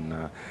hold,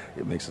 and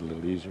it makes it a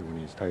little easier when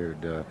he's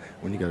tired,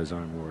 when you got his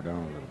arm wore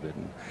down a little bit.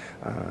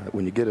 And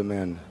when you get a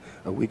man,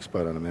 a weak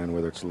spot on a man,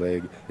 whether it's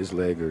his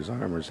leg or his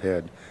arm or his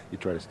head, you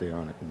try to stay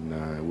on it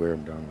and wear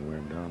him down,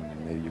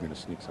 and maybe you're going to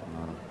sneak something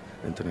on him.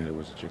 And tonight it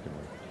was a chicken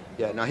wing.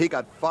 Yeah, now he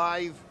got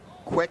 5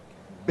 quick,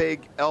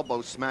 big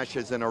elbow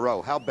smashes in a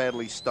row. How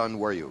badly stunned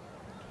were you?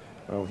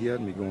 Well, he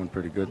had me going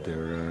pretty good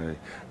there.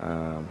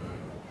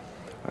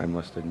 I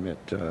must admit,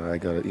 I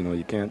got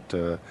you can't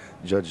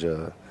judge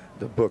the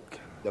book.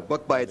 The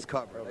book by its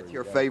cover. That's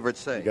your favorite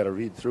saying. You got to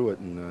read through it,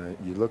 and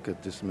you look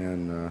at this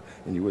man,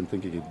 and you wouldn't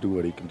think he could do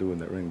what he can do in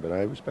that ring. But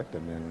I respect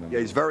that man. Yeah,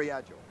 he's very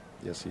agile.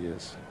 Yes, he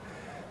is.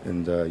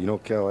 And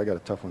Cal, I got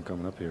a tough one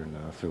coming up here in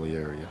the Philly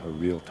area. A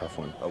real tough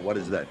one. What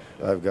is that?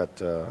 I've got.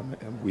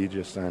 We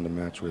just signed a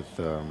match with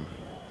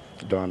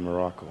Don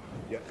Muraco.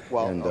 Yeah.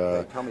 Well,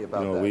 okay. Tell me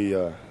about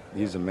that.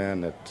 He's a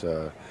man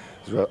that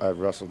I've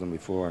wrestled him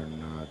before,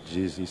 and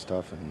he's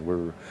tough, and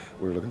we're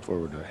looking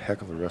forward to a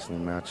heck of a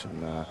wrestling match.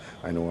 And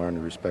I know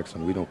Arnie respects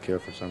him. We don't care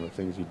for some of the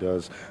things he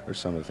does or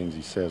some of the things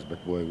he says,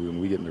 but boy, when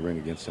we get in the ring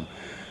against him,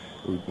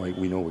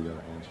 we know we got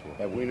our hands full.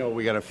 And we know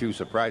we got a few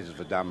surprises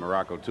for Don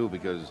Muraco too,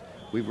 because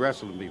we've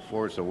wrestled him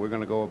before, so we're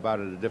going to go about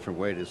it a different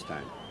way this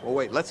time. Well,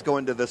 wait, let's go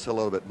into this a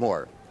little bit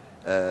more.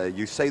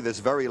 You say this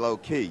very low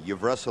key.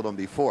 You've wrestled him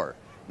before.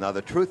 Now,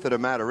 the truth of the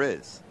matter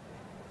is,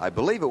 I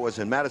believe it was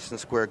in Madison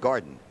Square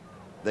Garden.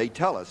 they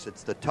tell us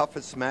it's the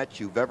toughest match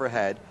you've ever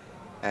had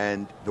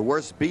and the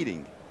worst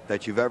beating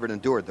that you've ever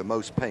endured, the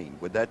most pain.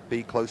 Would that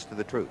be close to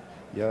the truth?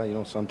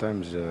 Yeah,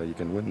 sometimes you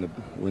can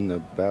win the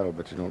battle,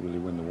 but you don't really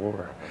win the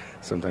war.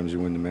 Sometimes you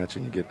win the match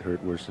and you get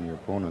hurt worse than your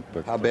opponent.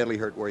 But how badly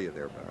hurt were you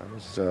there,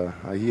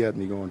 Bob? He had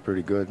me going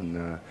pretty good, and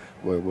I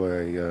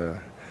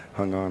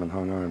hung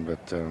on.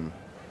 But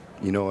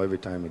every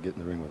time I get in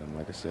the ring with him,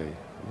 like I say,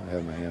 I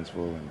have my hands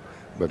full.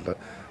 But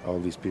all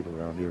these people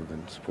around here have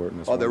been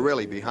supporting us. Oh, they're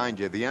really behind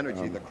you. The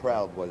energy, the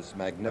crowd was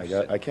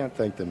magnificent. I can't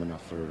thank them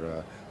enough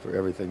for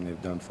everything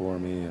they've done for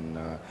me, and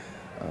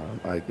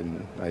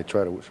I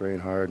try to train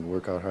hard and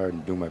work out hard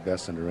and do my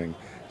best in the ring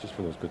just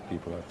for those good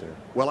people out there.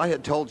 Well, I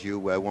had told you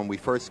when we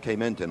first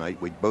came in tonight,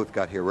 we both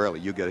got here early.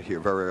 You got here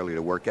very early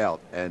to work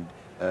out, and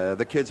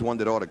the kids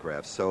wanted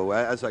autographs. So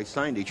as I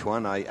signed each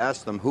one, I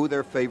asked them who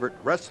their favorite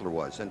wrestler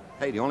was. And,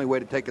 hey, the only way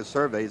to take a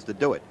survey is to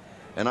do it.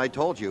 And I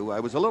told you, I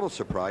was a little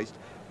surprised,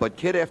 but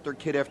kid after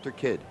kid after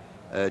kid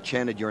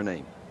chanted your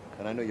name.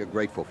 And I know you're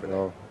grateful for that.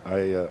 Well,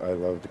 I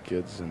love the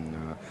kids,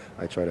 and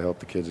I try to help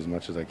the kids as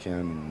much as I can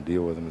and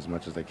deal with them as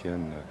much as I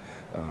can.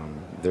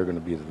 They're going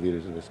to be the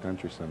leaders of this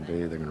country someday.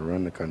 They're going to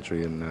run the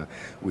country, and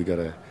we got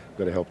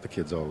to help the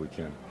kids all we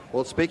can.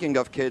 Well, speaking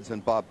of kids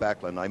and Bob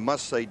Backlund, I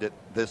must say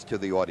this to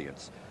the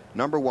audience.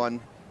 Number one,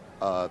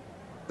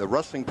 the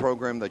wrestling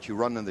program that you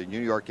run in the New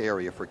York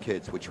area for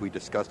kids, which we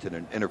discussed in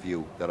an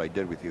interview that I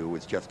did with you,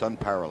 is just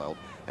unparalleled.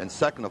 And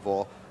second of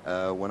all,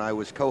 when I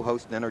was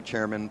co-host and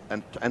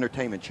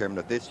entertainment chairman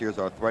of this year's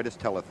Arthritis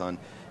Telethon,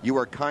 you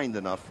were kind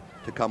enough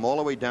to come all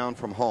the way down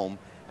from home,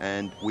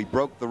 and we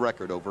broke the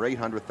record, over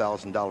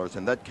 $800,000,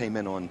 and that came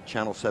in on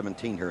Channel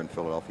 17 here in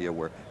Philadelphia,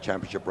 where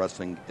Championship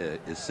Wrestling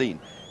is seen.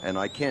 And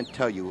I can't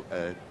tell you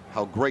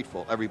how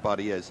grateful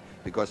everybody is,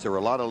 because there are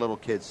a lot of little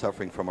kids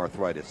suffering from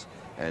arthritis,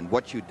 and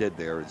what you did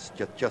there is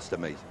just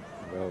amazing.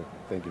 Well,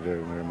 thank you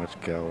very, very much,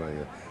 Cal.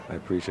 I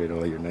appreciate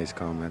all your nice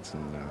comments.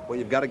 And well,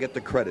 you've got to get the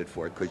credit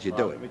for it, because you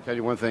do it. Let me tell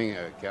you one thing,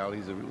 Cal.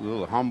 He's a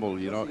little humble,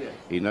 He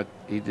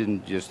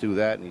didn't just do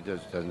that, and he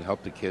doesn't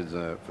help the kids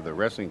for the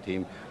wrestling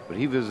team, but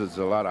he visits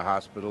a lot of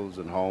hospitals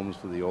and homes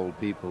for the old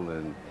people,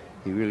 and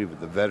he really, with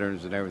the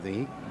veterans and everything,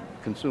 he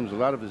consumes a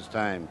lot of his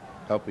time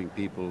helping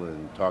people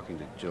and talking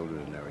to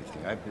children and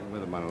everything. I've been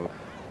with him on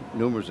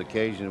numerous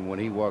occasions, and when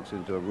he walks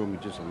into a room,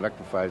 he just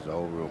electrifies the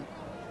whole room.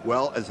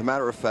 Well, as a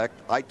matter of fact,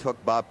 I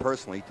took Bob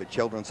personally to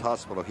Children's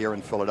Hospital here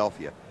in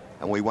Philadelphia,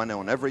 and we went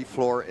on every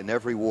floor in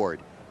every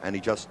ward, and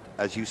he just,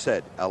 as you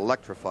said,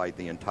 electrified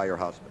the entire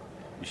hospital.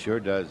 He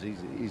sure does.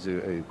 He's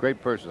a great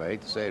person. I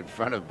hate to say it in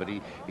front of him, but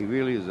he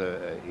really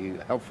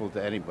is helpful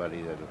to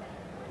anybody that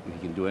he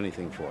can do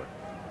anything for.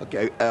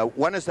 Okay,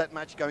 when is that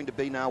match going to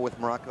be now with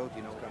Muraco? Do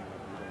you know?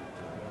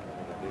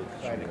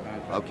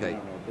 Okay,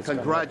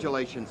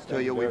 congratulations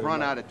to you. We've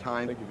run out of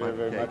time. Thank you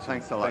very much.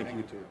 Thanks a lot. Thank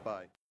you too.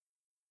 Bye.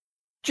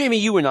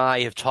 Jammie, you and I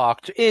have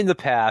talked in the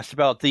past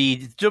about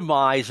the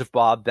demise of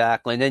Bob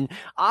Backlund, and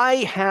I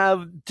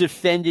have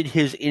defended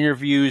his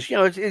interviews.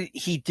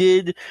 He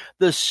did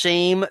the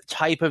same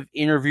type of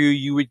interview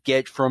you would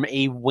get from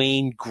a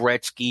Wayne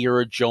Gretzky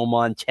or a Joe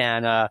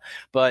Montana,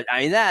 but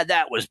I mean,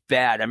 that was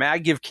bad. I mean, I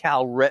give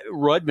Cal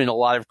Rudman a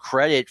lot of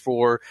credit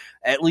for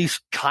at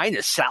least kind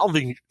of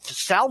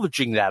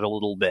salvaging that a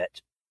little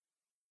bit.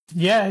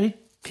 Yeah,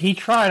 he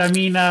tried. I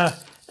mean,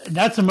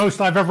 that's the most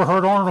I've ever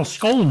heard Arnold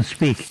Skolin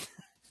speak.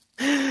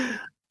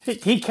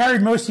 He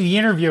carried most of the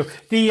interview.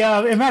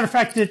 As a matter of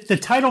fact, the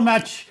title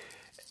match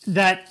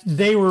that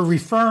they were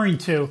referring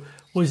to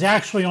was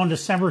actually on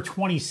December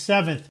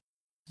 27th.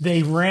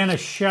 They ran a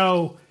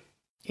show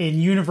in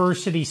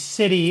University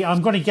City.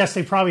 I'm going to guess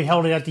they probably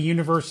held it at the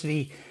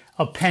University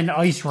of Penn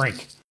ice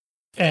rink.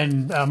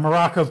 And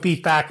Muraco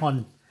beat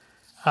Backlund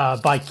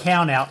by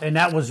countout. And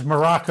that was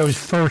Muraco's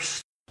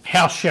first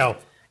house show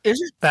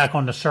back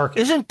on the circuit.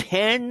 Isn't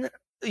Penn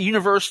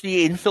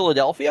University in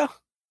Philadelphia?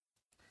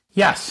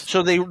 Yes.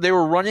 So they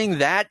were running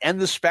that and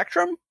the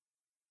Spectrum?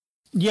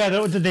 Yeah,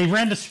 they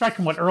ran the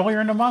Spectrum,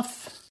 earlier in the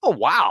month? Oh,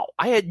 wow.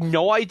 I had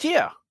no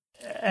idea.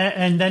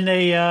 And then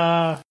they,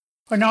 no,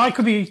 I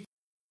could be,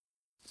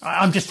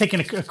 I'm just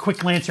taking a quick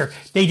glance here.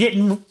 They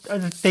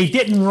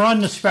didn't run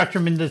the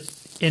Spectrum in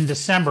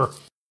December.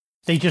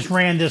 They just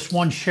ran this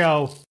one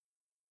show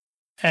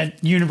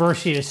at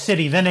University of the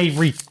City. Then they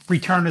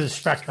returned to the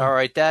Spectrum. All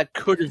right, that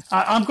could have.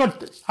 I'm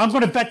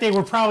going to bet they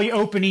were probably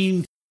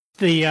opening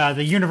the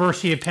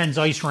University of Penn's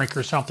ice rink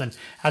or something.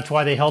 That's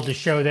why they held the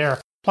show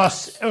there.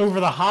 Plus, over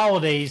the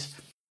holidays,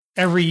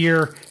 every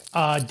year,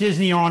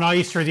 Disney on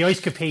Ice or the Ice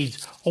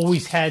Capades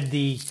always had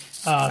the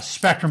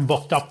Spectrum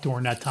booked up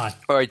during that time.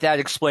 All right, that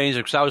explains it,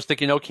 because I was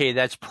thinking, okay,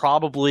 that's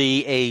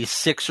probably a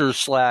Sixers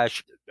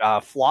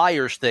 /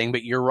 Flyers thing,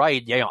 but you're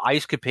right.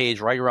 Ice Capades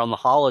right around the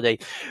holiday.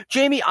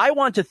 Jammie, I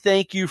want to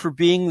thank you for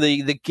being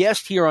the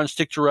guest here on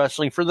Stick to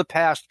Wrestling for the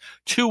past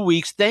 2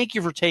 weeks. Thank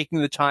you for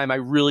taking the time. I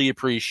really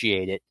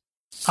appreciate it.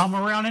 I'm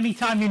around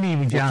anytime you need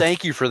me, John. Well,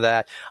 thank you for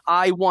that.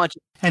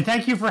 And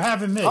thank you for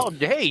having me. Oh,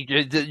 hey,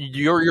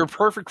 you're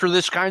perfect for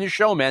this kind of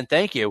show, man.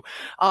 Thank you.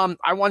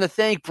 I want to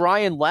thank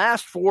Brian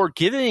Last for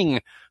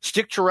giving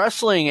Stick to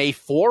Wrestling a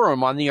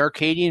forum on the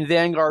Arcadian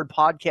Vanguard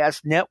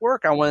Podcast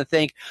Network. I want to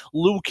thank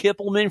Lou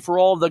Kippelman for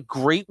all the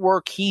great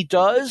work he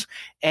does.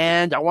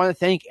 And I want to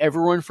thank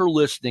everyone for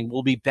listening.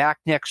 We'll be back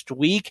next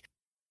week.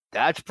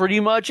 That's pretty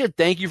much it.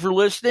 Thank you for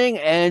listening.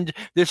 And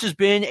this has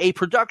been a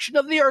production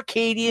of the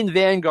Arcadian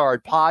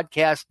Vanguard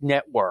Podcast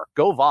Network.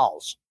 Go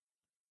Vols.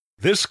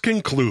 This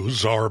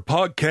concludes our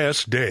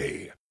podcast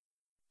day.